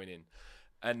 going in,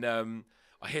 and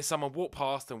I hear someone walk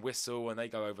past and whistle, and they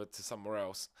go over to somewhere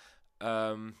else,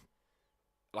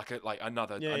 like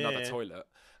another toilet,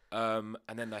 and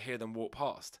then I hear them walk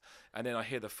past, and then I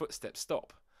hear the footsteps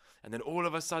stop. And then all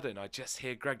of a sudden, I just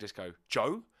hear Greg just go,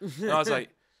 Joe? And I was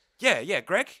like, yeah,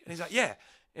 Greg? And he's like, yeah.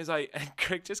 He's like, and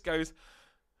Greg just goes,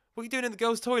 what are you doing in the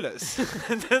girls' toilets?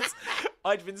 And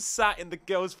I'd been sat in the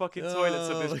girls' fucking toilets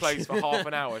of this place for half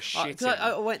an hour shitting.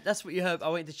 I went, that's what you heard. I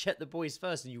went to check the boys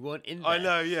first, and you weren't in there. I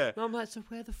know, yeah. And I'm like, so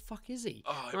where the fuck is he?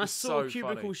 Oh, and I saw a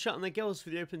cubicle funny. shutting the girls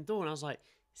through the open door, and I was like,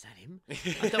 is that him?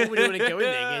 I don't really want to go in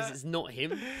there because it's not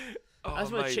him. I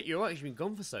just want to check you're right. You've been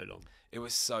gone for so long. It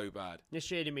was so bad.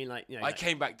 This year didn't mean like, I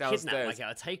came back downstairs. Kidnapped, like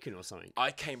out of Taken or something.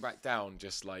 I came back down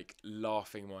just like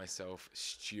laughing myself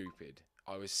stupid.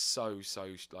 I was so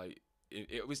like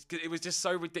it was just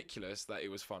so ridiculous that it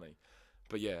was funny.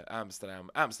 But yeah, Amsterdam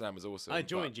was awesome. I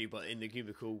joined you, but in the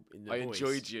cubicle in the I boys.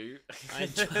 enjoyed you. I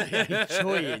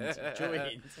joined.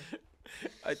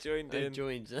 I joined in.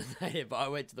 But I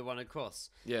went to the one across.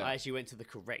 Yeah. I actually went to the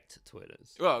correct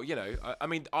toilets. Well, you know, I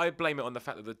mean, I blame it on the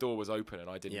fact that the door was open and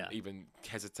I didn't even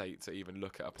hesitate to even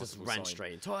look at a possible Just ran sign.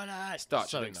 straight in. Toilet!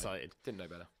 Dutch, So excited. Didn't know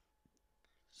better.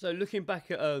 So looking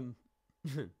back at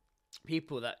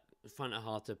people that find it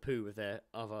hard to poo with their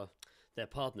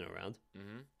partner around,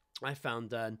 I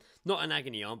found not an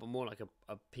agony arm, but more like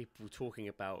a people talking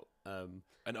about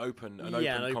an open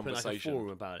conversation, like a forum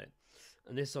about it.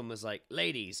 And this one was like,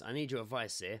 ladies, I need your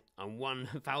advice here. I'm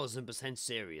 1000%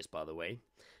 serious, by the way.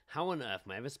 How on earth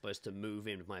am I ever supposed to move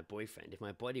in with my boyfriend if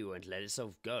my body won't let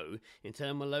itself go until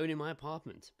I'm alone in my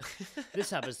apartment? This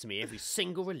happens to me every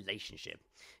single relationship,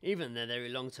 even though they're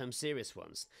long-term serious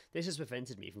ones. This has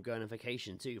prevented me from going on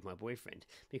vacation too with my boyfriend,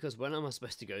 because when am I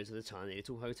supposed to go to the tiny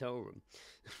little hotel room?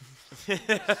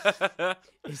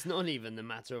 It's not even the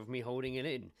matter of me holding it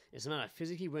in. It's a matter I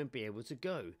physically won't be able to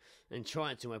go and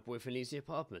try it till my boyfriend leaves the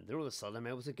apartment. Then all of a sudden I'm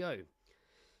able to go.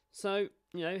 So,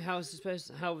 you know, how are we supposed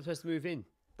to move in?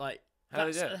 Like,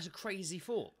 that's a crazy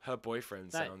thought. Her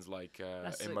boyfriend sounds like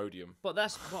Imodium. But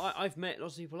I've met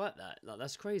lots of people like that. Like,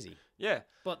 that's crazy. Yeah.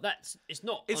 But it's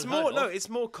not. It's more no. It's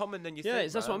more common than you think. Yeah,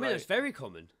 that's what I mean. Like, it's very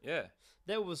common. Yeah.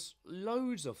 There was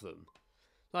loads of them.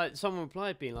 Like, someone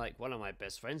replied being like, one of my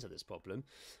best friends had this problem.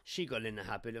 She got in the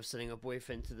habit of sending her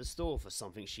boyfriend to the store for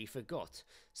something she forgot.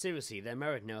 Seriously, they're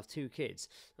married now with 2 kids,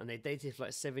 and they dated for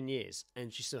like 7 years,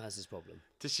 and she still has this problem.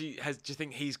 Do you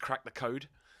think he's cracked the code?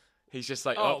 He's just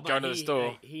like, going to the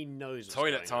store. He knows what's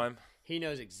toilet time. On. He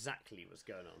knows exactly what's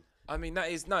going on. I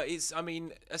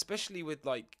mean, especially with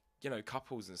like, you know,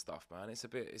 couples and stuff, man. It's a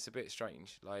bit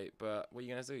strange. Like, but what are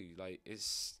you gonna do? Like,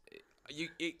 is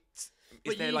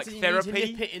there like therapy? You need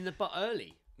to nip it in the butt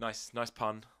early. Nice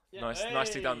pun. Yeah,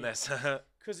 Nicely done this.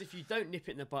 Because if you don't nip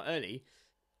it in the butt early,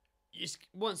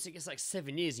 once it gets like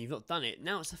 7 years and you've not done it,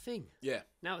 now it's a thing. Yeah.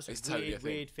 Now it's totally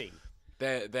weird thing.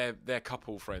 Their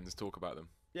couple friends talk about them.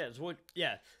 Yeah,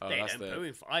 they don't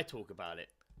poo. I talk about it.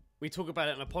 We talk about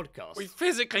it on a podcast. We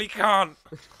physically can't.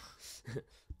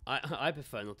 I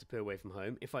prefer not to poo away from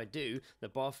home. If I do, the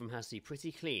bathroom has to be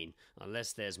pretty clean,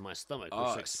 unless there's my stomach, which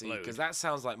will explode. Because that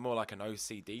sounds like more like an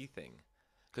OCD thing.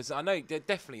 Because I know,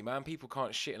 definitely, man, people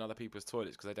can't shit in other people's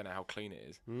toilets because they don't know how clean it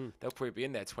is. They'll probably be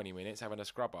in there 20 minutes having a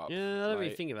scrub up. Yeah, I don't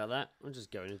really think about that. I'm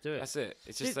just going to do it. That's it.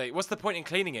 It's just like, what's the point in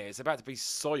cleaning it? It's about to be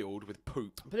soiled with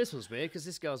poop. But this one's weird because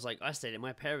this girl's like, I stayed at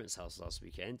my parents' house last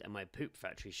weekend and my poop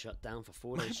factory shut down for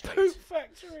 4 days straight. Poop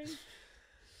factory?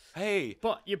 Hey.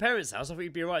 But your parents' house, I think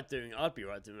I'd be right doing my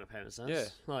parents' house. Yeah.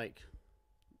 Like,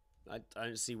 I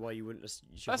don't see why you wouldn't listen.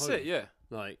 That's it, yeah.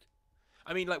 Like,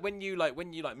 I mean, like when you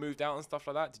moved out and stuff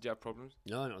like that, did you have problems?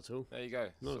 No, not at all. There you go.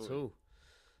 Not at all.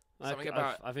 I think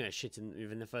I shit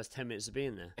within the first 10 minutes of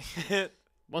being there.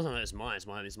 Once I know it's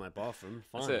mine is my bathroom.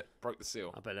 Fine. That's it. Broke the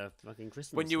seal. I better fucking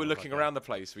Christmas. When you were looking around the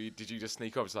place, did you just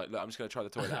sneak up? It's like, look, I'm just going to try the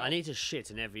toilet. I need to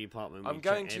shit in every apartment. I'm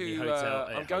going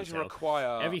to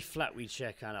require. Every flat we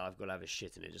check out, I've got to have a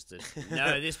shit in it. Just to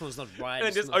no, this one's not right.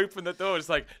 And just open the door. It's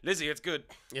like, Lizzie, it's good.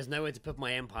 There's nowhere to put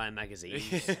my Empire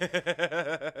magazines.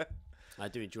 I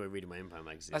do enjoy reading my Empire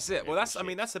magazine. That's it. Well, that's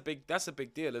a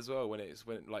big deal as well when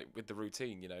like with the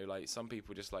routine, you know, like some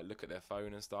people just like look at their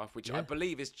phone and stuff, which I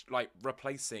believe is like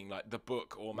replacing like the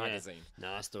book or magazine.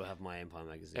 No, I still have my Empire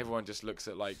magazine. Everyone just looks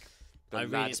at like. I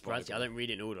read it sporadically. I don't read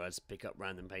it in order. I just pick up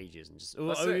random pages and just.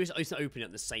 I used to open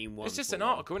up the same one. It's just an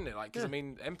article, isn't it? Like, because I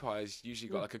mean, Empire's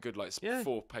usually got like a good like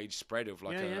 4-page spread of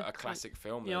like a classic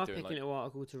film. Yeah, I'll pick a little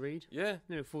article to read. Yeah,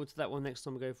 I look forward to that one next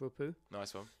time I go for a poo.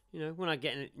 Nice one. You know, when I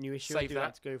get a new issue, I do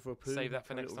like to go for a poo. Save that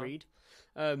for next time. Read.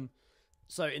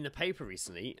 So in the paper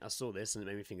recently, I saw this and it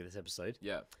made me think of this episode.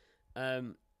 Yeah.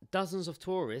 Dozens of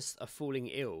tourists are falling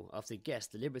ill after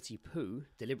guests deliberately poo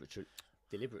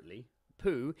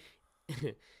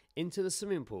into the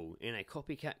swimming pool in a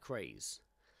copycat craze.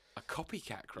 A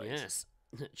copycat craze? Yes.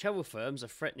 Travel firms are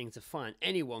threatening to fine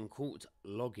anyone caught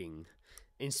logging.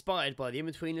 Inspired by The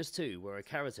In-Betweeners 2, where a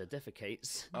character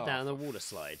defecates down a water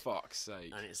slide. Fuck's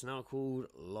sake. And it's now called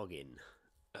logging.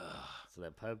 So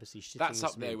they're purposely shitting That's in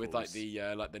up there with pools.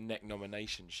 like the neck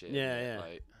nomination shit. Yeah.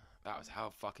 Like, that was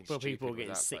how fucking Well, stupid people was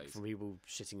getting that sick place. from people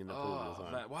shitting in the pool all the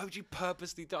time. Man, why would you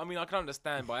purposely do? I mean, I can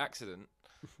understand by accident,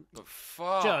 but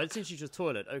fuck. Joe, since you just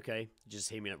toilet, okay, you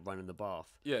just hear me like running the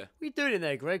bath. Yeah. What are you doing in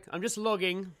there, Greg? I'm just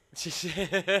logging.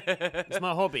 It's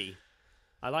my hobby.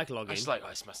 I like logging. It's like,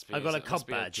 this must be. I got a it cub must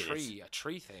be badge in a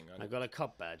tree thing. I got a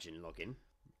cub badge in logging.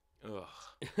 Ugh.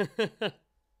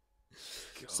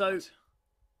 So,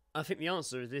 I think the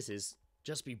answer to this is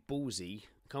just be ballsy,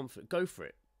 go for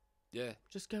it. Yeah.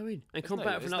 Just go in and come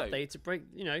back with an update to break.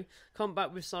 You know, come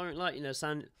back with something like that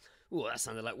sounded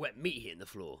like wet meat hitting the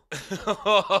floor.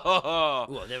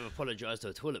 Oh, I've never apologised to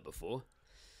a toilet before.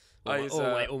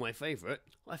 Or my favourite,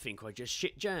 I think I just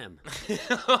shit jam.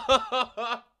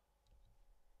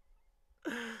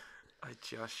 I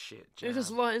just shit jam. It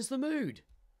just lightens the mood.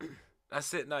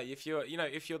 That's it. No, if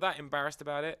you're that embarrassed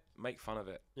about it, make fun of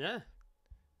it. Yeah.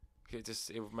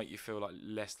 It will make you feel like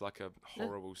less like a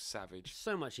horrible savage.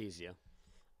 So much easier.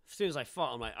 As soon as I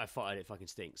fart, I'm like, I farted, it fucking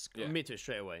stinks. Admit to it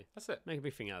straight away. That's it. Make a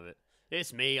big thing out of it.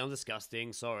 It's me, I'm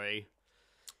disgusting, sorry.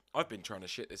 I've been trying to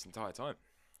shit this entire time.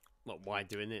 What, why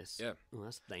doing this? Yeah. Oh,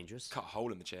 that's dangerous. Cut a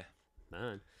hole in the chair.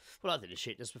 Man. Well, I did a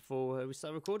shit just before we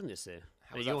started recording this here.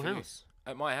 How At was that your for you? house.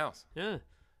 At my house. Yeah.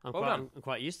 I'm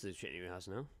quite used to shitting in your house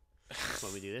now. That's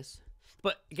why we do this.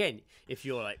 But again, if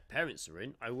your like parents are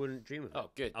in, I wouldn't dream of it.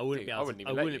 Oh, good. I wouldn't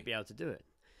be able to do it.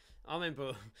 I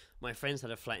remember my friends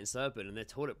had a flat in Surbiton and their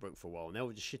toilet broke for a while and they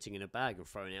were just shitting in a bag and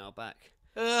throwing it out back.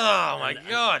 Oh my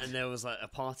god! And there was like a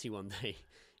party one day.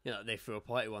 You know, they threw a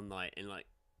party one night and like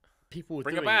people were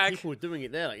doing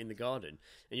it there, like in the garden.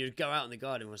 And you'd go out in the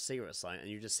garden with a cigarette sign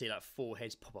and you just see like 4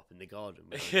 heads pop up in the garden.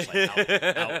 Where they're just, like,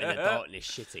 out in the darkness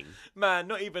shitting. Man,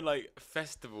 not even like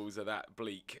festivals are that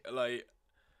bleak. Like,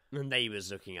 the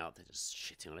neighbours looking out, they're just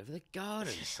shitting all over the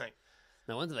garden. Like,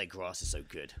 no wonder their grass is so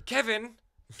good. Kevin,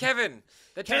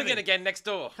 they're doing it again next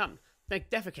door. Come, they're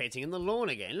defecating in the lawn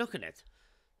again. Look at it.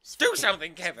 Do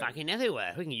something, Kevin. It's fucking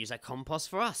everywhere. We can use that compost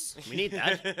for us. We need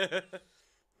that.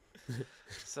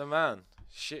 So, man,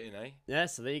 shitting, eh? Yeah,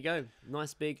 so there you go.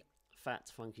 Nice, big,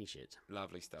 fat, funky shit.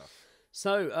 Lovely stuff.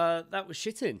 So, that was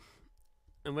shitting.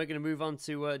 And we're going to move on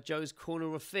to Joe's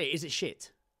Corner of Fear. Is it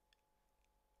shit?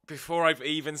 Before I've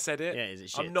even said it? Yeah, is it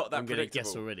shit? I'm not that I'm gonna predictable.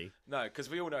 guess already. No, because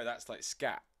we all know that's like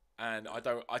scat. And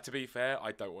to be fair,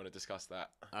 I don't want to discuss that.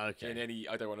 Okay.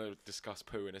 I don't want to discuss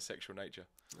poo in a sexual nature.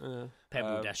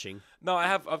 Pebble dashing. No,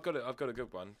 I've got a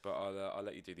good one, but I'll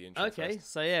let you do the intro. Okay,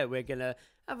 first. so yeah, we're gonna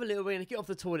we're gonna get off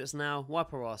the toilets now,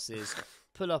 wipe our asses,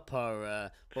 pull up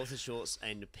our boxer shorts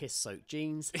and piss-soaked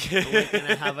jeans, and we're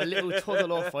gonna have a little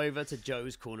toddle off over to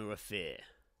Joe's Corner of Fear.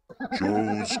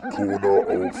 Joe's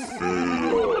Corner of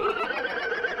Fear.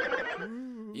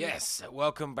 Yes,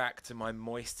 welcome back to my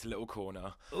moist little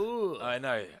corner. Ooh. I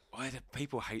know. Why do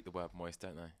people hate the word moist,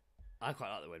 don't they? I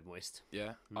quite like the word moist.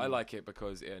 Yeah, I like it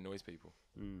because it annoys people.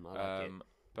 I like it.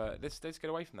 But let's get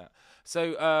away from that.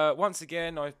 So once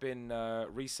again, I've been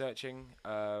researching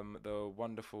the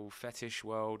wonderful fetish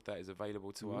world that is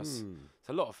available to us. It's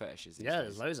a lot of fetishes. These days.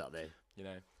 There's loads out there. You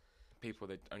know, people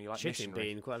that only like Shitting missionary.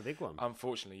 being quite a big one.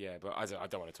 Unfortunately, yeah, but I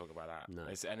don't want to talk about that. No.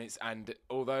 And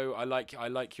although I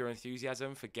like your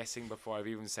enthusiasm for guessing before I've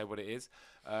even said what it is,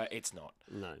 it's not.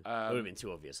 No, it would have been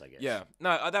too obvious, I guess. Yeah,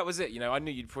 no, that was it. You know, I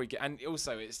knew you'd probably get, and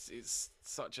also it's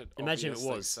such an imagine if it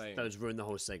obvious was saying. that would ruin the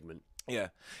whole segment. Yeah,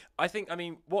 I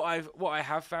mean what I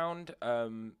have found,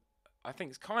 I think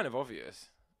it's kind of obvious.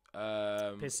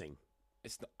 Pissing.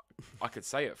 It's not. I could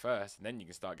say it first, and then you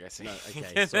can start guessing. No,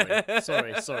 okay,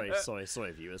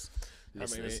 sorry, viewers,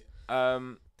 listeners.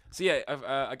 So yeah, I've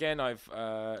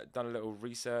done a little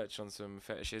research on some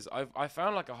fetishes. I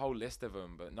found like a whole list of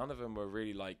them, but none of them were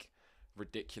really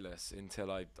ridiculous until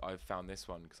I found this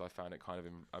one because I found it kind of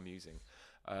amusing.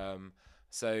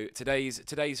 So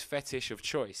today's fetish of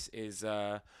choice is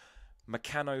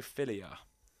mechanophilia.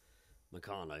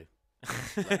 Meccano.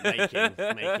 Like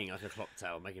making like a clock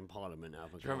tower, making parliament out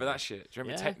of a Do you remember that shit? Do you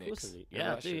remember Technics? Of course I do.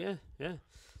 Yeah, I do, yeah.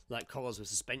 Like cars with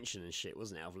suspension and shit,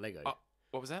 wasn't it, out of Lego?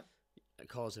 What was that?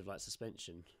 Cars with like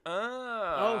suspension.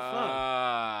 Oh,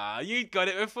 fuck. You got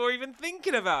it before even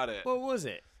thinking about it. What was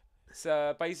it? It's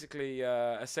basically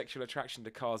a sexual attraction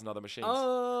to cars and other machines.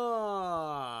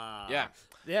 Oh. Yeah.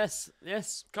 Yes.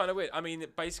 Kind of weird. I mean,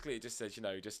 basically it just says,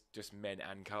 just men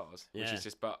and cars, which is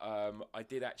just, but I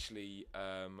did actually,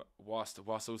 whilst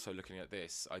also looking at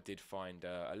this, I did find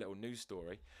a little news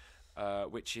story,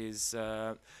 which is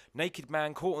naked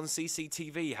man caught on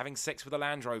CCTV having sex with a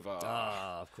Land Rover.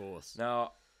 Ah, of course.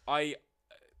 Now,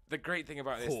 the great thing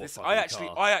about this I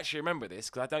actually remember this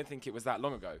because I don't think it was that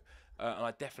long ago. And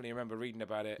I definitely remember reading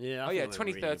about it. Yeah,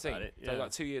 2013. So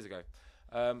like 2 years ago.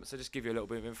 So just give you a little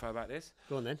bit of info about this.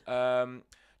 Go on then.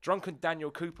 Drunken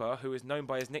Daniel Cooper, who is known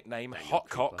by his nickname Hot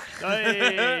Cock,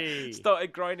 Hey!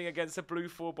 started grinding against a blue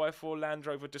 4x4 Land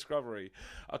Rover Discovery.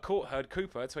 A court heard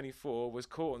Cooper, 24, was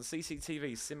caught on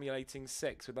CCTV simulating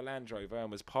sex with a Land Rover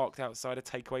and was parked outside a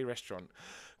takeaway restaurant.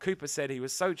 Cooper said he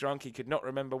was so drunk he could not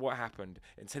remember what happened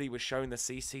until he was shown the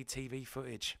CCTV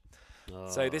footage.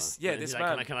 So this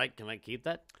man... Can I keep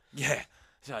that? Yeah.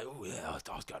 He's like, oh yeah, I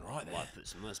was going right there. Well, put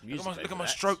some nice music. Look at my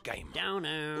stroke game. Down.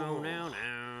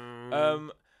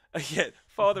 Yeah,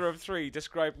 father of three,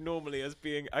 described normally as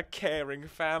being a caring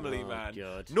family man.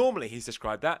 God. Normally he's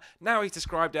described that. Now he's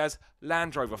described as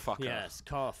Land Rover fucker. Yes,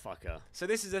 car fucker. So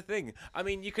this is a thing. I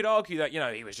mean, you could argue that,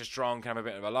 he was just drunk and have a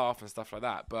bit of a laugh and stuff like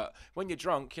that. But when you're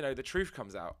drunk, the truth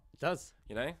comes out. It does.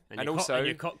 And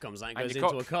your cock comes out and goes into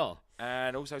a car.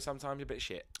 And also sometimes a bit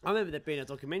shit. I remember there being a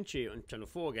documentary on Channel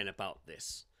 4 again about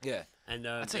this. Yeah. And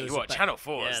I tell you what, Channel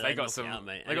 4, they got some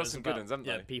good ones, haven't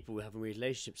they? Yeah, people having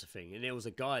relationships, I think. And there was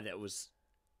a guy that was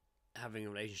having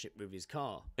a relationship with his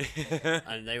car.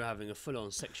 And they were having a full-on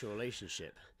sexual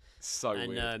relationship. So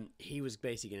weird. And he was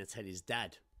basically going to tell his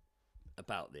dad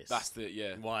about this.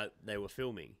 While they were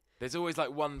filming. There's always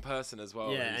like one person as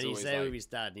well. Yeah, and he's there with his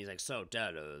dad, and he's like, "So,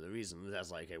 Dad, the reason..." Dad's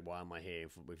like, "Okay, why am I here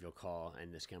with your car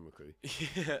and this camera crew?"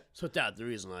 Yeah. So, Dad, the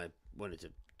reason I wanted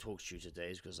to talk to you today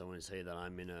is because I want to tell you that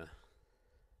I'm in a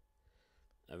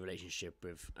relationship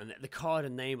with... And the car,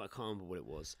 the name, I can't remember what it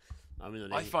was.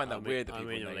 I find that weird that people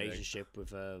I'm in a name relationship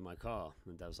with my car.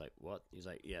 And Dad was like, "What?" He's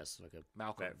like, "Yes, like a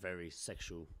very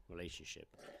sexual relationship."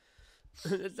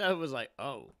 And Dad was like,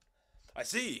 "Oh. I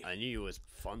see. I knew you was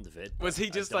fond of it." Was he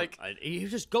just like... he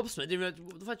was just gobsmacked.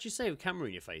 What the fuck did you say with camera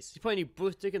in your face? You put any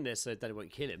bush dick in there so Daddy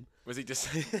won't kill him. Was he just...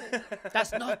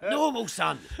 That's not normal,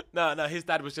 son. No, his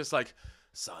dad was just like,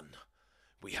 "Son,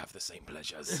 we have the same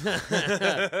pleasures."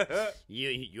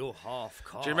 You're half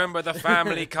car. Do you remember the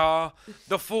family car?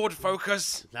 The Ford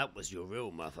Focus? That was your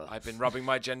real mother. I've been rubbing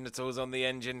my genitals on the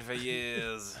engine for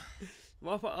years.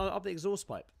 Well, up the exhaust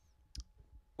pipe.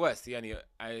 Well, it's the only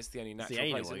natural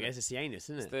place. I guess it's the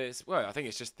anus, isn't it? I think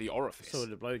it's just the orifice. So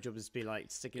the blowjob is be like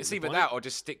sticking. It's either that or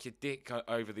just stick your dick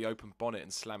over the open bonnet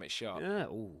and slam it shut. Yeah.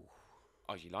 Ooh.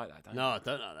 Oh, you like that, don't you? No, I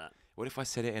don't like that. What if I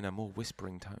said it in a more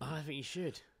whispering tone? Oh, I think you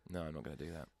should. No, I'm not going to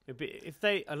do that.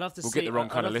 I'd love to see. We'll get the wrong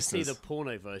kind of listeners. See the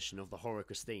porno version of the Horror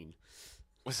Christine.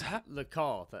 What's that? The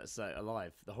car that's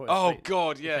alive. The Horror. Oh Christine.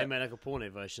 God, yeah. If they made like a porno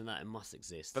version of that, it must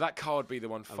exist. But that car would be the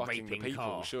one fucking the people,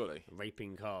 car. surely. A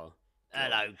raping car.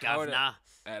 Hello, governor.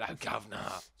 Hello, governor.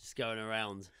 Just going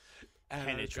around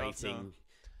penetrating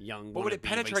young. What would it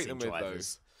penetrate them with,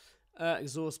 though?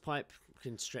 Exhaust pipe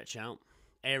can stretch out.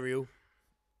 Aerial.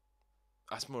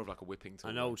 That's more of like a whipping tool.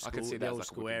 An old school. I can see the that old as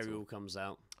like school a whipping aerial tool. comes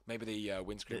out. Maybe the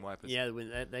windscreen wipers. Yeah,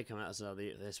 they come out as well.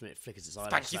 It flickers its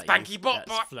eyelashes. Spanky bop.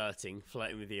 That's flirting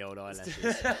with the old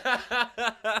eyelashes.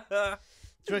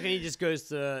 Do you reckon he just goes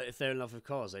to, if they're in love with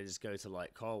cars, they just go to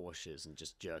like car washes and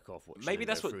just jerk off watching? Maybe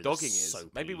that's what dogging is.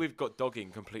 Maybe we've got dogging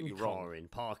completely wrong.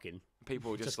 Parking.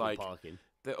 People just like parking.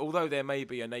 Although there may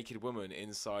be a naked woman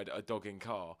inside a dogging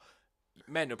car,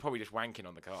 men are probably just wanking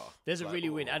on the car. There's a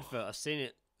really weird advert. I've seen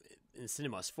it in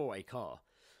cinemas for a car.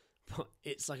 But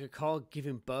it's like a car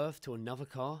giving birth to another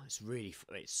car. It's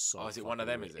so. Oh, is it one of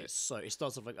them? Weird. Is it? It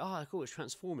starts off like, oh, cool, it's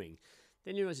transforming.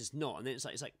 Then you realise it's not, and then it's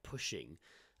like pushing.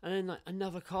 And then like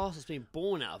another car that's being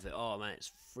born out of it. Oh man,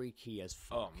 it's freaky as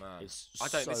fuck. Oh man, it's I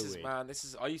don't. So This is weird. man. This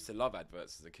is. I used to love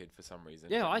adverts as a kid for some reason.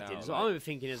 Yeah, I now, did. So I remember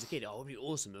thinking as a kid, oh, it'd be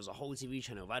awesome. There was a whole TV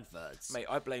channel of adverts. Mate,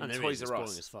 I blame And Toys R boring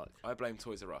Us. as fuck. I blame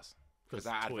Toys R Us because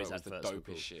that advert was the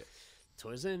dopest shit.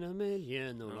 Toys in a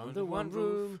million, all under one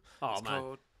room. Oh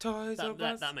man, Toys R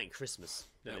Us. that meant Christmas.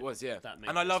 It was, yeah. That meant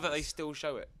And I love that they Christmas. still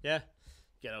show it. Yeah.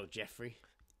 Good old Jeffrey.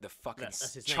 The fucking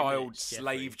That's his name, child isn't it?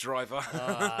 slave driver.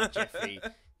 Ah, Jeffrey,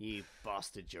 you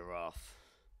bastard giraffe.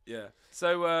 Yeah.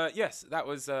 So yes, that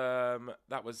was our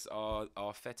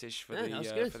fetish for Yeah, that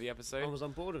was good. for the episode. I was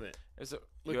on board with it. It was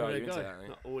We're you gonna into go. that, aren't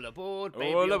you? All aboard,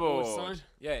 baby. All aboard aboard. sign.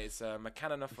 Yeah, it's a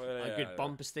A good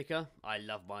bumper sticker. I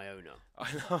love my owner. I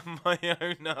love my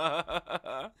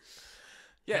owner.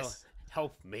 Yes.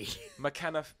 Help me.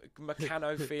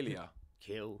 Mechanophilia.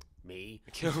 Kill me.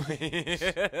 Kill me.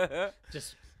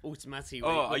 Just automatically.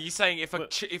 Oh, are you saying if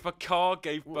a car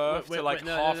gave birth to like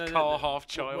half car, half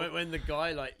child? When the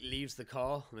guy like leaves the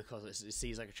car and the car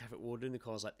sees like a traffic warden, the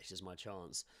car's like, "This is my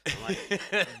chance." And,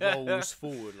 like rolls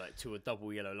forward like to a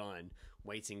double yellow line,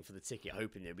 waiting for the ticket,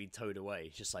 hoping it'll be towed away.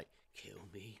 It's just like, "Kill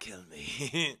me, Kill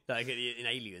me. like in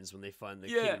Aliens when they find the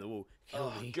kid on the wall.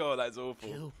 Kill Oh me, god, that's awful.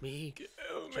 kill me.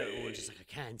 Kill Traffic me. warden's just like,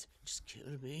 "I can't. Just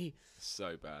kill me."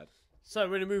 So bad. So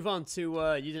we're gonna move on to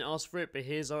you didn't ask for it, but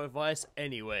here's our advice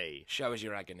anyway. Show us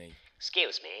your agony.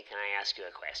 Excuse me, can I ask you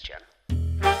a question?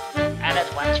 I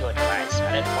don't want your advice.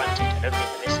 I don't want it. I don't need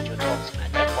to listen to you talk to me.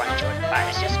 I don't want your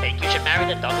advice. Just think you should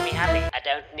marry the dog and be happy. I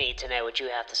don't need to know what you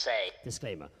have to say.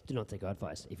 Disclaimer, do not take our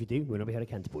advice. If you do, we'll not be held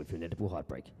accountable for inevitable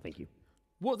heartbreak. Thank you.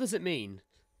 What does it mean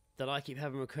that I keep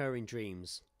having recurring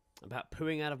dreams about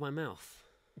pooing out of my mouth?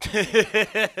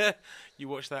 You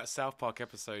watched that South Park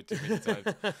episode too many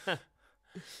times.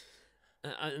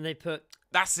 And they put,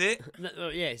 That's it.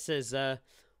 it says,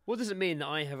 what does it mean that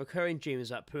I have recurring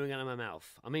dreams about pooing out of my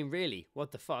mouth? I mean, really,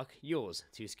 what the fuck? Yours,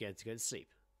 too scared to go to sleep.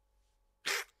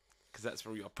 Because that's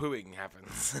where your pooing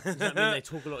happens. Does that mean they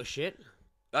talk a lot of shit?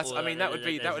 That's. Or I mean, that would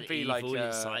be there's like. evil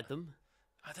inside them?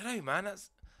 I don't know, man. That's.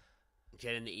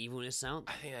 Getting the evilness out?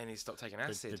 I think they need to stop taking The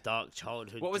acid. dark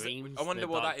childhood What was it? dreams? I wonder the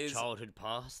what dark that is. Childhood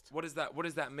past? What does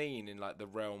that mean in like the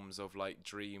realms of like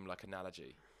dream like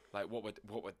analogy? Like what would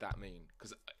that mean?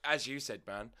 Because as you said,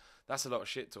 man, that's a lot of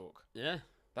shit talk. Yeah.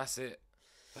 That's it.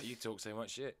 Like you talk so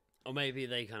much shit. Or maybe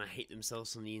they kind of hate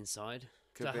themselves on the inside.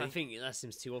 Could So be. I think that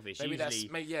seems too obvious. Maybe usually,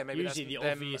 maybe usually that's the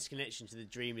them, obvious connection to the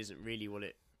dream isn't really what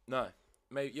it. No,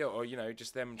 maybe yeah, or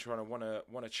just them trying to want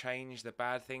to change the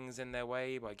bad things in their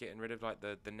way by getting rid of like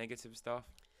the negative stuff,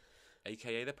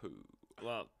 aka the poo.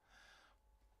 Well,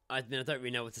 I don't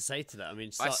really know what to say to that. I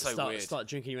mean, start That's so weird. start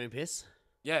drinking your own piss.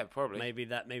 Yeah, probably. Maybe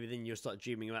then you'll start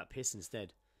dreaming about piss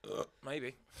instead.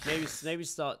 Maybe. Maybe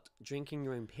start drinking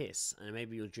your own piss, and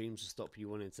maybe your dreams will stop you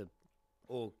wanting to,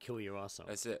 or kill your arsehole.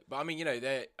 That's it. But I mean,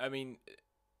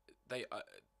 they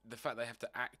the fact they have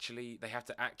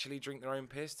to actually drink their own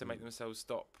piss to make themselves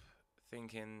stop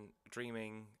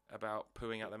dreaming about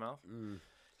pooing out their mouth.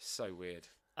 So weird.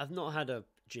 I've not had a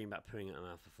dream about pooing out my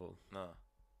mouth before. No,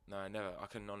 I never. I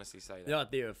can honestly say that. The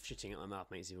idea of shitting out my mouth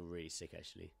makes me feel really sick,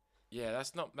 actually. Yeah,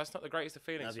 that's not the greatest of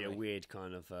feelings. That'd be for a me. weird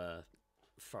kind of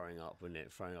throwing up, wouldn't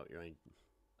it? Throwing up your own.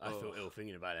 I feel ill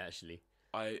thinking about it, actually.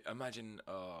 I imagine.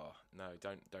 Oh no!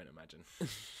 Don't imagine.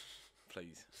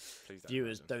 Please don't.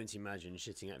 Viewers, imagine. don't imagine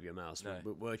shitting out of your mouth. No.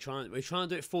 We're trying to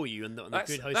do it for you, and the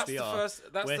good host we are.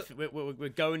 We're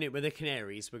going it with the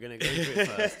canaries. We're going to go through it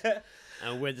first,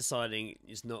 and we're deciding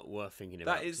it's not worth thinking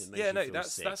about. That is, it makes you feel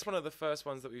sick. that's one of the first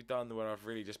ones that we've done where I've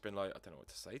really just been like, I don't know what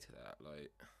to say to that.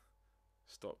 Like,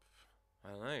 stop. I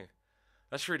don't know.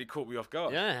 That's really caught me off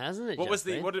guard. Yeah, hasn't it? What was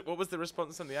Justin? what was the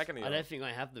response on the agony? I don't think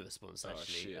I have the response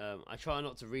actually. shit. I try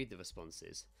not to read the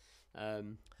responses.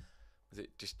 Was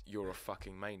it just you're a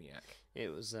fucking maniac? It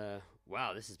was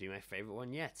wow, this has been my favourite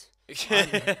one yet.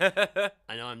 Yeah.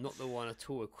 And I'm not the one at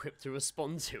all equipped to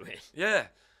respond to it. Yeah.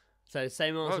 So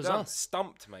same answer Well as done. us.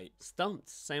 Stumped, mate. Stumped.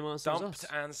 Same answer as Stumped us.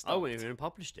 and I stumped. wouldn't even have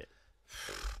published it.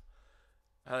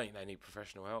 I think they need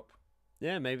professional help.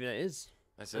 Yeah, maybe that is.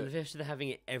 That's And it. if they're having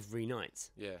it every night.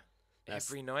 Yeah. That's-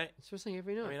 Every night. That's what I'm saying,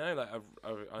 every night. I mean, I know, like,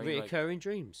 I mean, like, Reoccurring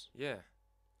dreams. yeah.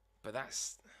 But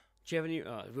that's. Do you have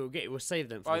any? We'll save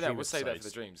them for Oh, the yeah, dream we'll save that for the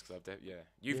episodes. dreams because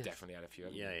you've Yeah. definitely had a few.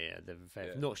 Haven't Yeah, you? yeah, they're very,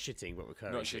 Yeah. not shitting, but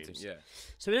recurring Not dreams. shitting. Yeah.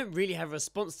 So we don't really have a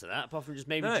response to that, apart from just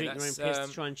maybe No, drink their own that's, piss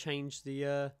to try and change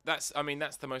the That's. I mean,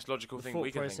 that's the most logical thing thought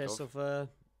we can process think of. of.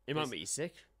 It might Is- make you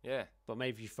sick, Yeah. but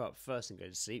maybe if you throw up first and go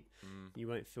to sleep, you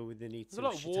won't feel the need There's to a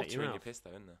lot of shit out water in your mouth. piss, though,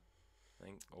 isn't there? I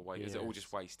think, or wait, is it all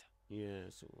just waste? Yeah,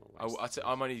 it's all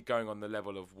I'm only going on the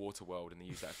level of Waterworld, and they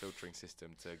use that filtering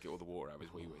system to get all the water out of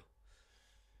his wee wee.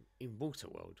 in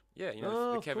Waterworld. Yeah, you know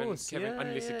Oh, the of Kevin course.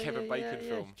 unlisted Yeah, Kevin yeah, Bacon yeah,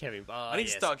 film. Kevin, I need to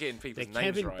start getting the people's names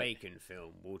Kevin right. Bacon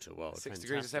film, Waterworld. 6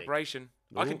 Degrees of fantastic. Separation.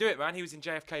 I can do it, man. He was in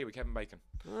JFK with Kevin Bacon.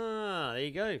 Ah, there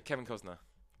you go. Kevin Costner.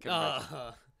 Kevin Bacon.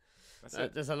 Ah, That's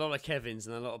it. there's a lot of Kevins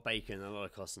and a lot of Bacon and a lot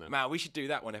of Costner. Man, we should do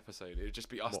that one episode. It would just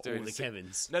be us What, doing all the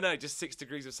Kevins. No, just 6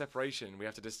 Degrees of Separation. We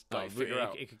have to just like figure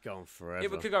out. It could go on forever.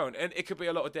 It could go on, and it could be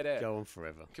a lot of dead air. Go on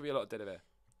forever. It could be a lot of dead air.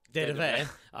 Dead of air.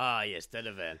 Ah, yes, dead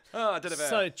of air. Oh, dead of air.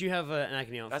 So, do you have an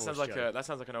agony aunt? That sounds like joke? that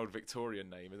sounds like an old Victorian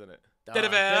name, isn't it? Ah, Dead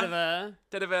of air. Dead of air.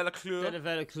 Dead of air, la Clue. Dead of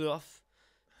air, cloth.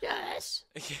 Yes.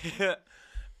 Yeah.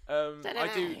 Dead I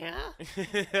of do.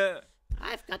 air.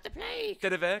 I've got the plague.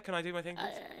 Dead of air. Can I do my thing? Please?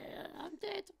 I'm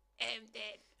dead. I'm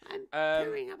dead. I'm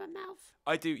pooing up my mouth.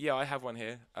 I do. Yeah, I have one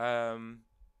here.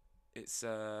 It's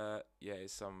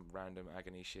it's some random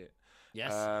agony shit.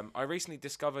 Yes. I recently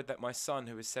discovered that my son,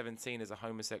 who is 17, is a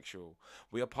homosexual.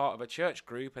 We are part of a church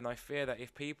group, and I fear that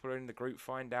if people in the group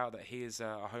find out that he is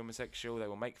a homosexual, they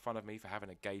will make fun of me for having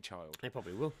a gay child. They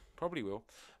probably will. Probably will,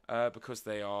 because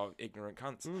they are ignorant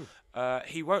cunts.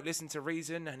 He won't listen to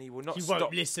reason, and he will not stop.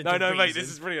 Won't listen no, to no, reason. mate, this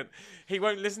is brilliant. He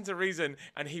won't listen to reason,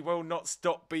 and he will not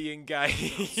stop being gay.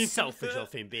 Selfish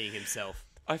of him being himself.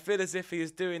 I feel as if he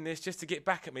is doing this just to get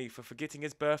back at me for forgetting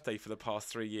his birthday for the past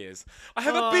 3 years. I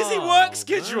have a busy work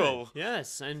schedule. Right.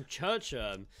 Yes, and church.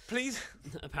 Please.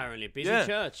 Apparently, busy Yeah.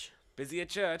 church. Busy at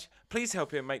church. Please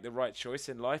help him make the right choice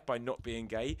in life by not being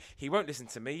gay. He won't listen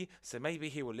to me, so maybe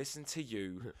he will listen to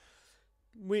you.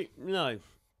 No.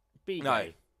 Be No.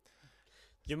 gay.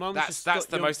 Your mum. That's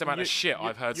the most amount of shit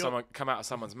I've heard someone come out of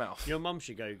someone's mouth. Your mum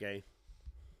should go gay.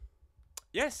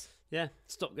 Yes. Yeah.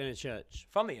 Stop going to church.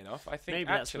 Funnily enough, I think Maybe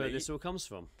that's where actually this all comes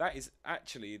from. that is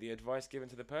actually the advice given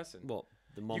to the person. What?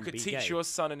 The mum You could be teach gay? your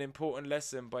son an important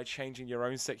lesson by changing your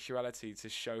own sexuality to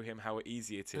show him how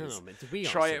easy it is. Oh, but did we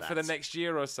Try answer it for the that? next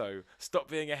year or so. Stop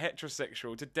being a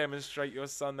heterosexual to demonstrate your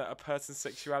son that a person's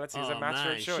sexuality is a matter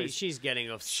man, of choice. she's getting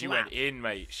off. She slap. went in,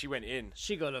 mate. She went in.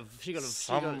 She got a.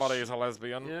 Somebody's a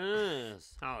lesbian.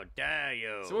 Yes. How dare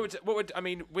you? So what would I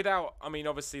mean? Without I mean,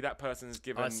 obviously that person's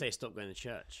given. I'd say stop going to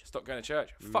church. Stop going to church.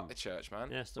 Fuck the church, man.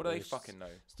 Yeah, stop what do they going to- fucking know?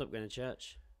 Stop going to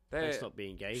church. They're- Don't stop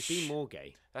being gay. Be more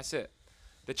gay. That's it.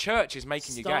 The church is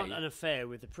making Start you gay. an affair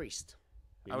with the priest.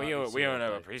 I mean, we don't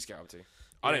know what priests get up to.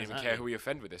 I don't even care who we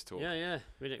offend with this talk. Yeah,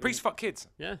 yeah. Priests fuck kids.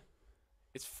 Yeah,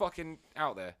 It's fucking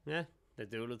out there. yeah. They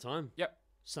do all the time. Yep.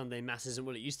 Sunday mass isn't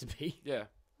what it used to be. Yeah.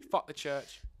 Fuck the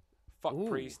church. Fuck Ooh.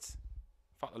 priests.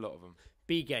 Fuck a lot of them.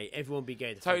 Be gay. Everyone be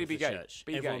gay to Totally fuck be off the gay. church.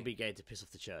 Be Everyone gay. be gay to piss off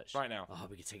the church. Right now. Oh,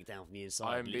 we can take it down from the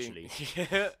inside, I'm literally.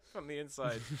 being from the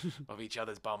inside of each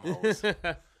other's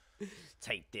bumholes.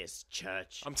 Take this,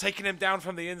 church. I'm taking him down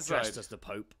from the inside. Dressed as the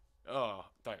Pope. Oh,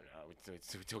 don't know.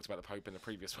 We talked about the Pope in the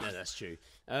previous one. No, that's true.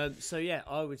 So yeah,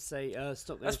 I would say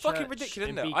stop. Going That's to fucking church ridiculous,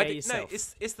 and isn't be it? gay No,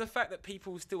 yourself. it's the fact that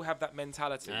people still have that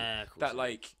mentality Of course that they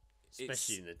like, especially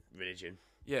it's, in the religion.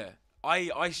 yeah.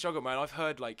 I struggle, man. I've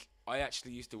heard like I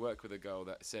actually used to work with a girl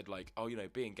that said like, oh, you know,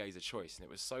 being gay is a choice, and it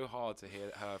was so hard to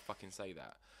hear her fucking say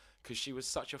that because she was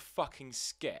such a fucking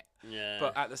sket. Yeah.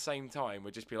 But at the same time,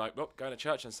 would just be like, well, going to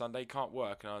church on Sunday can't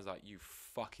work, and I was like, you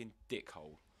fucking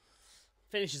dickhole.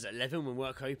 Finishes at 11 when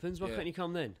work opens. Why Yeah. can't you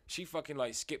come then? She fucking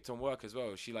like skipped on work as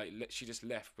well. She like she just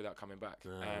left without coming back.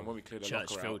 And when we cleared her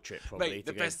Church locker field out, trip, probably. mate,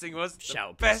 to the go best thing was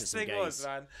shout the piss best at some thing was, gays.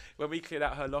 man, when we cleared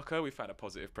out her locker, we found a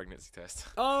positive pregnancy test.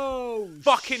 Oh,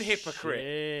 Fucking hypocrite.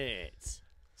 Shit.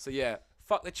 So yeah,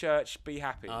 fuck the church, be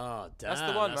happy. Oh, damn. That's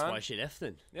the one, That's man. why she left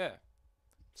then. Yeah,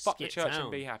 fuck the Skip church town.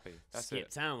 and be happy. That's Skip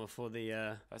it. town before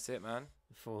the That's it, man.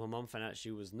 before her mum found out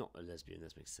she was not a lesbian.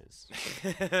 That makes sense.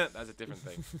 That's a different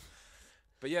thing.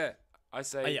 But yeah, I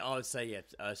say Oh, yeah, I would say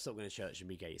stop going to church and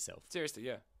be gay yourself. seriously,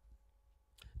 yeah.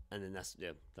 And then that's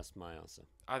my answer.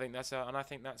 I think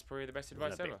that's probably the best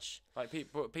advice What a ever. bitch. Like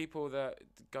people that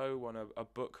go on a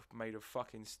book made of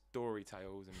fucking story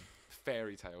tales and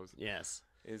fairy tales Yes.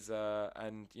 is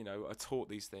and you know are taught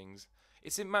these things.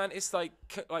 It's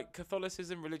like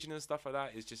Catholicism, religion and stuff like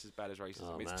that is just as bad as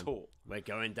racism. Oh, It's man. taught. We're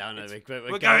going down it.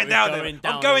 We're going down it.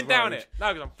 I'm going down road. it. No,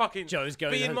 because I'm fucking Joe's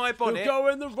going be in down- my bonnet. You're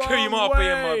going the wrong You might be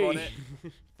in my way. bonnet.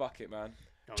 Fuck it, man.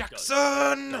 Don't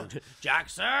Jackson. go-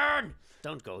 Jackson!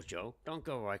 Don't go, Joe. Don't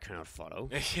go where I cannot follow.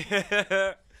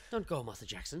 Don't go, Master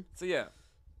Jackson. So yeah,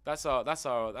 that's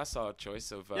our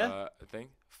choice of Yeah. thing.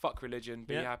 Fuck religion,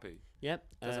 be Yeah. happy. Yep.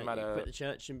 Doesn't you matter. Quit the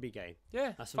church and be gay.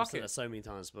 Yeah, That's what fuck I've said it. that so many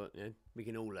times, but we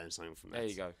can all learn something from that. There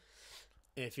you go.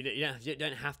 If you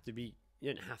don't have to be,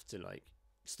 you don't have to like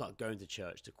start going to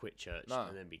church to quit church No.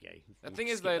 and then be gay. The You thing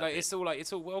can is skip though, that like bit. it's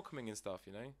all welcoming and stuff,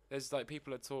 you know. There's like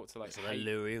people are taught to like So they hate.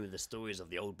 lure you with the stories of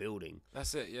the old building.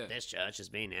 That's it, yeah. This church has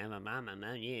been here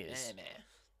for years.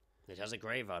 It has a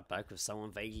graveyard back with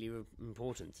someone vaguely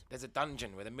important. There's a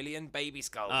dungeon with 1 million baby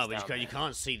skulls. Oh, but down you there.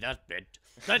 can't see that bit.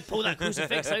 Don't pull that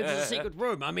crucifix over to the secret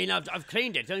room. I mean, I've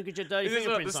cleaned it. Don't get your dirty Is this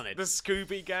like fingerprints on it. the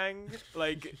Scooby Gang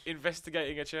like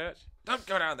investigating a church? Don't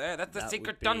go down there. That's the That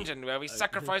secret would be- dungeon where we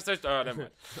sacrifice those. Oh, never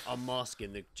mind. I'm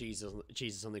masking the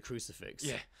Jesus on the crucifix.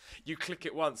 Yeah, you click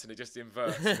it once and it just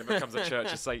inverts and it becomes a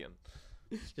church of Satan.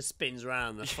 Just spins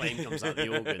around, the flame comes out the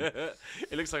organ.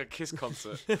 It looks like a Kiss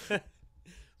concert.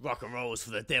 Rock and rolls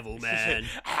for the devil, man.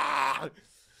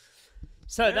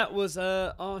 So that was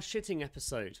our shitting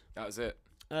episode. That was it.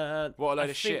 What a load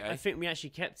of shit, eh? I think we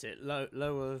actually kept it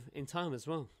lower in time as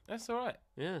well. That's all right.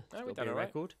 Yeah, No, we've got to done be a all right.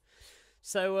 record.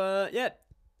 So, yeah.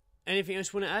 Anything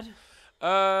else you want to add?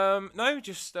 No,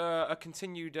 just a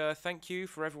continued thank you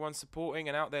for everyone supporting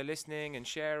and out there listening and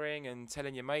sharing and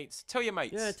telling your mates. Tell your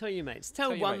mates. Yeah, tell your mates.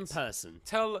 Tell your one mates. person.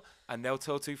 And they'll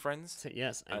tell two friends.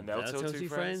 Yes, and they'll they'll tell two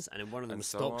friends. And then one of them and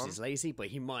so stops, on. is lazy, but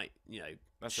he might,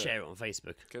 share it on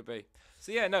Facebook. Could be.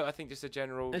 So yeah, no, I think just a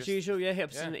general. As usual, hit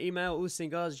us an email,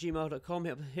 allseeingguys@gmail.com.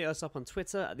 Hit us up on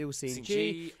Twitter at the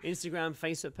allseeing, Instagram,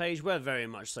 Facebook page. We're very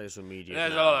much social media.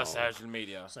 There's now. a lot of social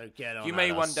media. So get on. You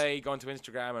may one day go onto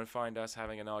Instagram and find us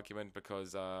having an argument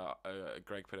because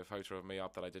Greg put a photo of me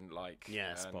up that I didn't like.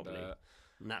 Yes, and, probably.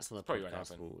 And that's when the probably won't podcast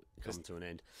happen. will come to an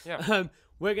end. Yeah.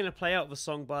 We're going to play out the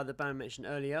song by the band mentioned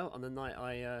earlier on the night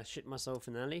I shit myself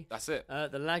in the alley. That's it.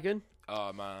 The Lagan.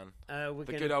 Oh man. The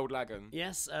good old Lagan.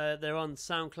 Yes, they're on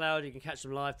SoundCloud. You can catch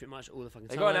them live pretty much all the fucking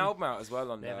time. They got an album out as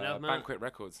well on Banquet out.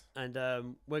 Records. And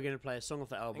we're going to play a song off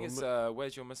that I album. think it's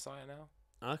Where's Your Messiah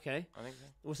Now? Okay. I think so.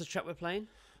 What's the track we're playing?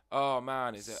 Oh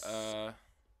man, is it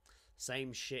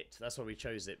Same shit. That's why we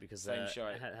chose it, because Same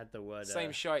shite. had the word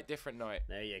Same shite, different night.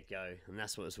 There you go, and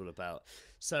that's what it's all about.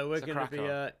 So we're It's a going to be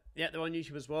cracker. they're on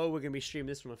YouTube as well. We're going to be streaming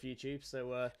this one off YouTube.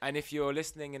 So and if you're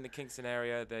listening in the Kingston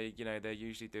area, they're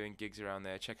usually doing gigs around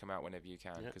there. Check them out whenever you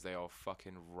can because they are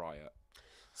fucking riot.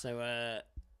 So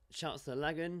shouts to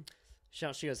Lagan,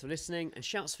 shouts to you guys for listening, and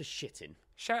shouts for shitting.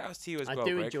 Shout outs to you as well, I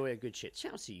do Greg. enjoy a good shit.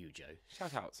 Shouts to you, Joe.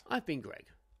 Shout outs. I've been Greg.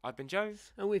 I've been Joe.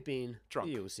 And we've been Drunk.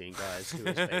 the all-seeing guys who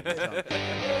is favourite drunk.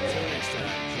 Until next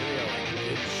time, cheerio and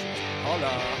good shit.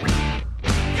 Hola.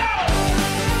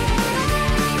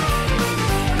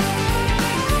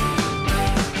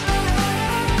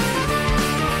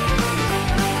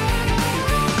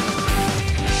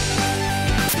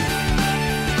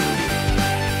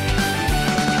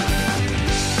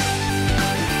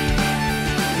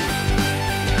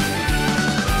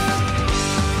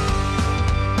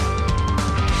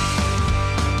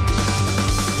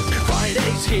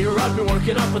 Here I've been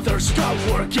working up a thirst, got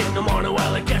work in the morning.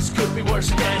 Well, I guess could be worse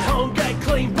again. Home, get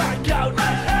clean, back out.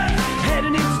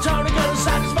 Heading into town, I'm gonna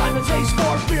satisfy my taste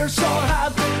for beer, so I'll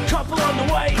have a couple on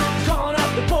the way. Calling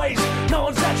up the boys,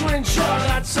 no one's answering, sure,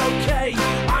 that's okay.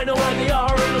 I know where they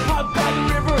are, in the pub by the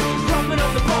river, rubbing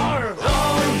up the bar.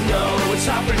 Oh no, it's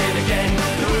happening again.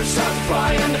 The roof starts to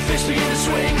fly and the fish begin to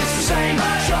swing. It's the same,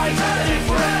 trying to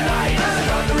different night.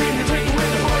 Another evening drinking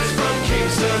with the boys from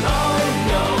Kingston. Oh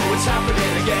no, it's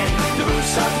happening again. The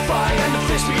boots start to fly and the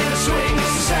fish begin to swing.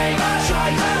 It's the same,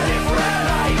 trying to different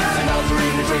night. Another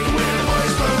evening drinking with the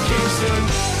boys from Kingston.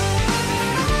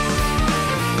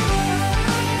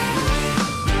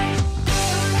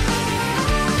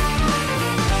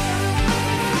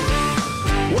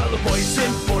 Well, the boys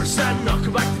enforce and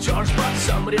knocking back the charge, but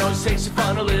somebody always takes it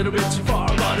fun a little bit too far.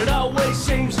 But it always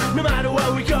seems, no matter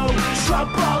where we go,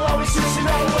 trouble always seems to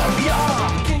know where we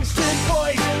are. Kingston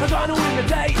boys are gonna win the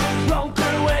day. Won't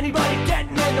through anybody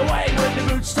getting in the way. When the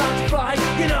boots start to fly,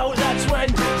 you know that's when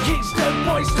Kingston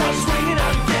boys start swinging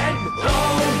out again.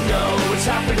 Oh no, it's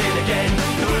happening again.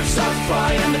 The boots start to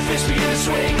fly and the fish begin to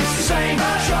swing. It's the same,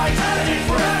 try a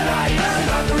different night.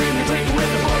 Another evening drinking with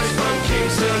the boys from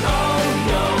Kingston. Oh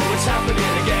no, it's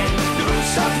happening again. The boots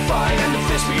start to fly and the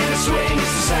fish begin to swing.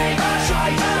 It's the same,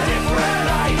 try a different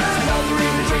night. Another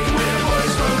evening drinking with the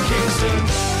boys from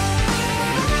Kingston.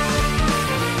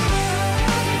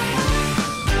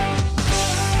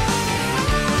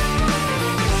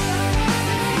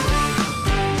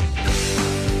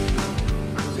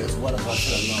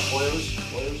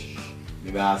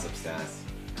 Maybe ask upstairs.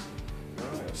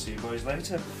 Alright, I'll see you boys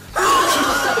later.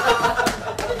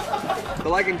 The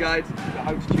Lagan Guide to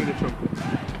how to tune a trumpet.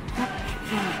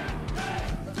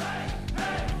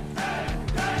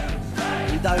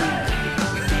 You don't.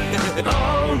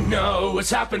 Oh no, it's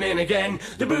happening again.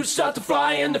 The boots start to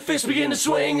fly and the fists begin to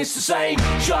swing. It's the same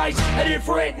shite, a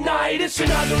different night. It's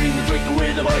another evening drinking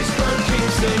with the boys from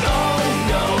Kingston. Oh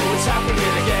no, it's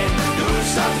happening again. The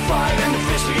boots start to fly and the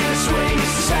fists begin to swing.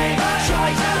 It's the same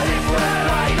shite, a different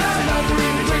night. It's another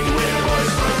evening drinking with the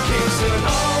boys from Kingston.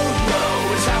 Oh no,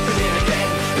 it's happening again.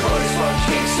 The boys from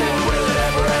Kingston, will it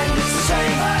ever end? It's the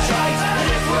same shite, a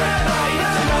different night.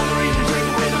 It's another evening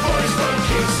drinking with the boys from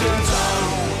Kingston town.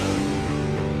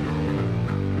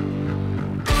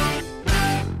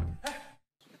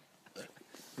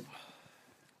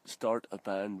 Start a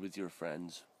band with your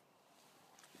friends.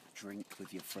 Drink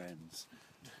with your friends.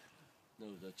 No,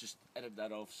 just edit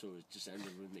that off so it just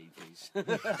ended with me, please.